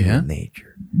 Oh, yeah?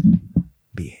 Nature.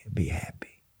 Be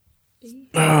happy. Did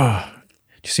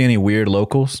you see any weird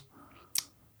locals?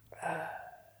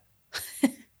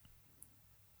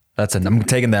 I'm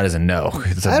taking that as a no.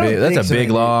 That's a big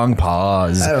long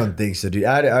pause. I don't think so, dude.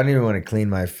 I don't even want to clean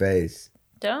my face.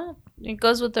 Don't. It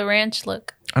goes with the ranch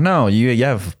look. I know.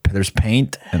 There's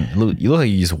paint, and you look like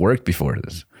you just worked before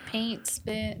this. Paint,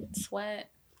 spit, sweat.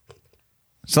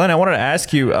 So then I wanted to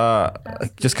ask you,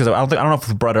 just because I don't know if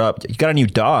we brought it up. You got a new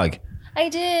dog. I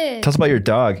did. Tell us about your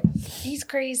dog. He's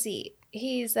crazy.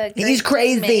 He's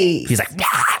crazy. He's like,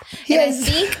 yes. I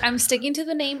think I'm sticking to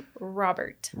the name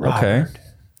Robert. Okay.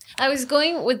 I was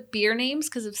going with beer names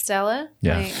because of Stella,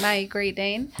 my Great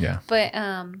Dane. Yeah. But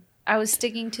I was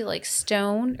sticking to like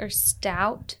Stone or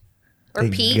Stout or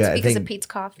Pete's because of Pete's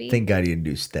coffee. Thank God you didn't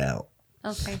do Stout.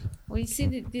 Okay. Well, you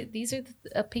see, these are the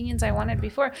opinions I wanted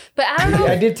before. But I don't know.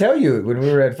 I did tell you when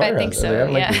we were at Firehouse. I think so, I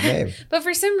don't like his name. But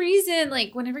for some reason,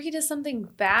 like whenever he does something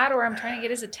bad or I'm trying to get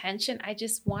his attention, I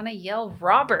just want to yell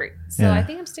Robert. So I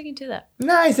think I'm sticking to that.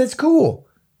 Nice. That's cool.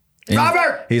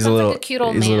 Robert! He's a little cute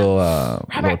old man.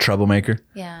 Little troublemaker.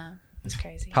 Yeah. It's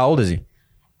crazy. How old is he?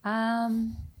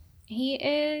 He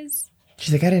is...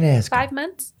 She's like, I didn't ask. 5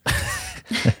 months.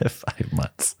 5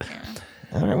 months. Yeah.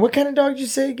 All right. What kind of dog did you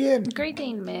say again? Great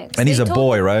Dane mix. And he's a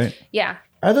boy, right? Yeah.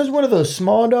 Are those one of those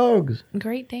small dogs?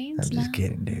 Great Danes? I'm just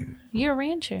kidding, dude. You're a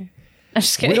rancher. I'm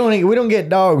just kidding. We don't get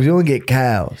dogs. We only get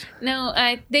cows. No,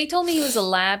 they told me he was a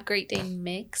lab Great Dane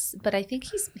mix, but I think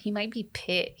he might be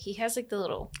pit. He has like the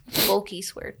little bulky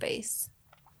squared face.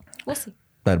 We'll see.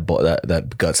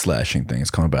 That gut slashing thing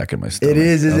is coming back in my stomach. It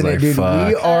is, isn't it, dude? Fuck.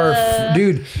 We are,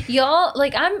 dude. Y'all,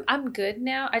 like I'm good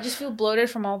now. I just feel bloated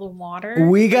from all the water.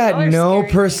 We got Y'all are no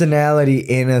scary. personality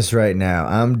in us right now.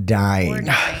 I'm dying. We're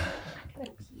dying.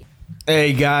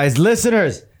 Hey guys,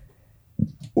 listeners,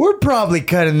 we're probably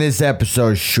cutting this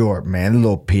episode short, man. A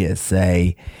little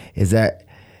PSA is that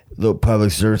little public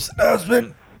service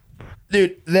announcement,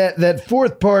 dude. That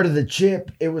fourth part of the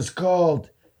chip, it was called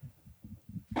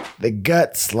the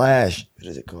gut slash. What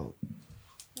is it called?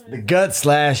 The gut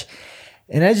slash,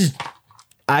 and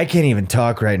I can't even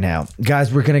talk right now,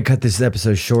 guys. We're gonna cut this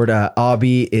episode short.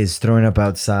 Abby is throwing up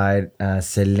outside.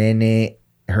 Selene,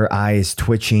 her eye is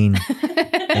twitching.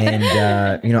 And,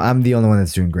 I'm the only one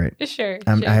that's doing great. Sure.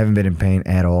 I haven't been in pain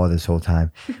at all this whole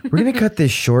time. We're going to cut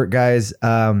this short, guys.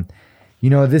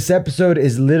 This episode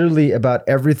is literally about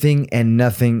everything and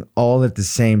nothing all at the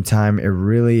same time. It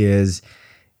really is.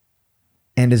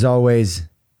 And as always,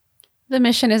 The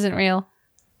mission isn't real.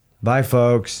 bye,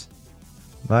 folks.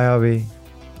 Bye, Abby.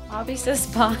 Abby says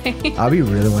bye. Abby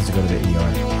really wants to go to the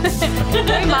ER.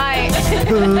 We might.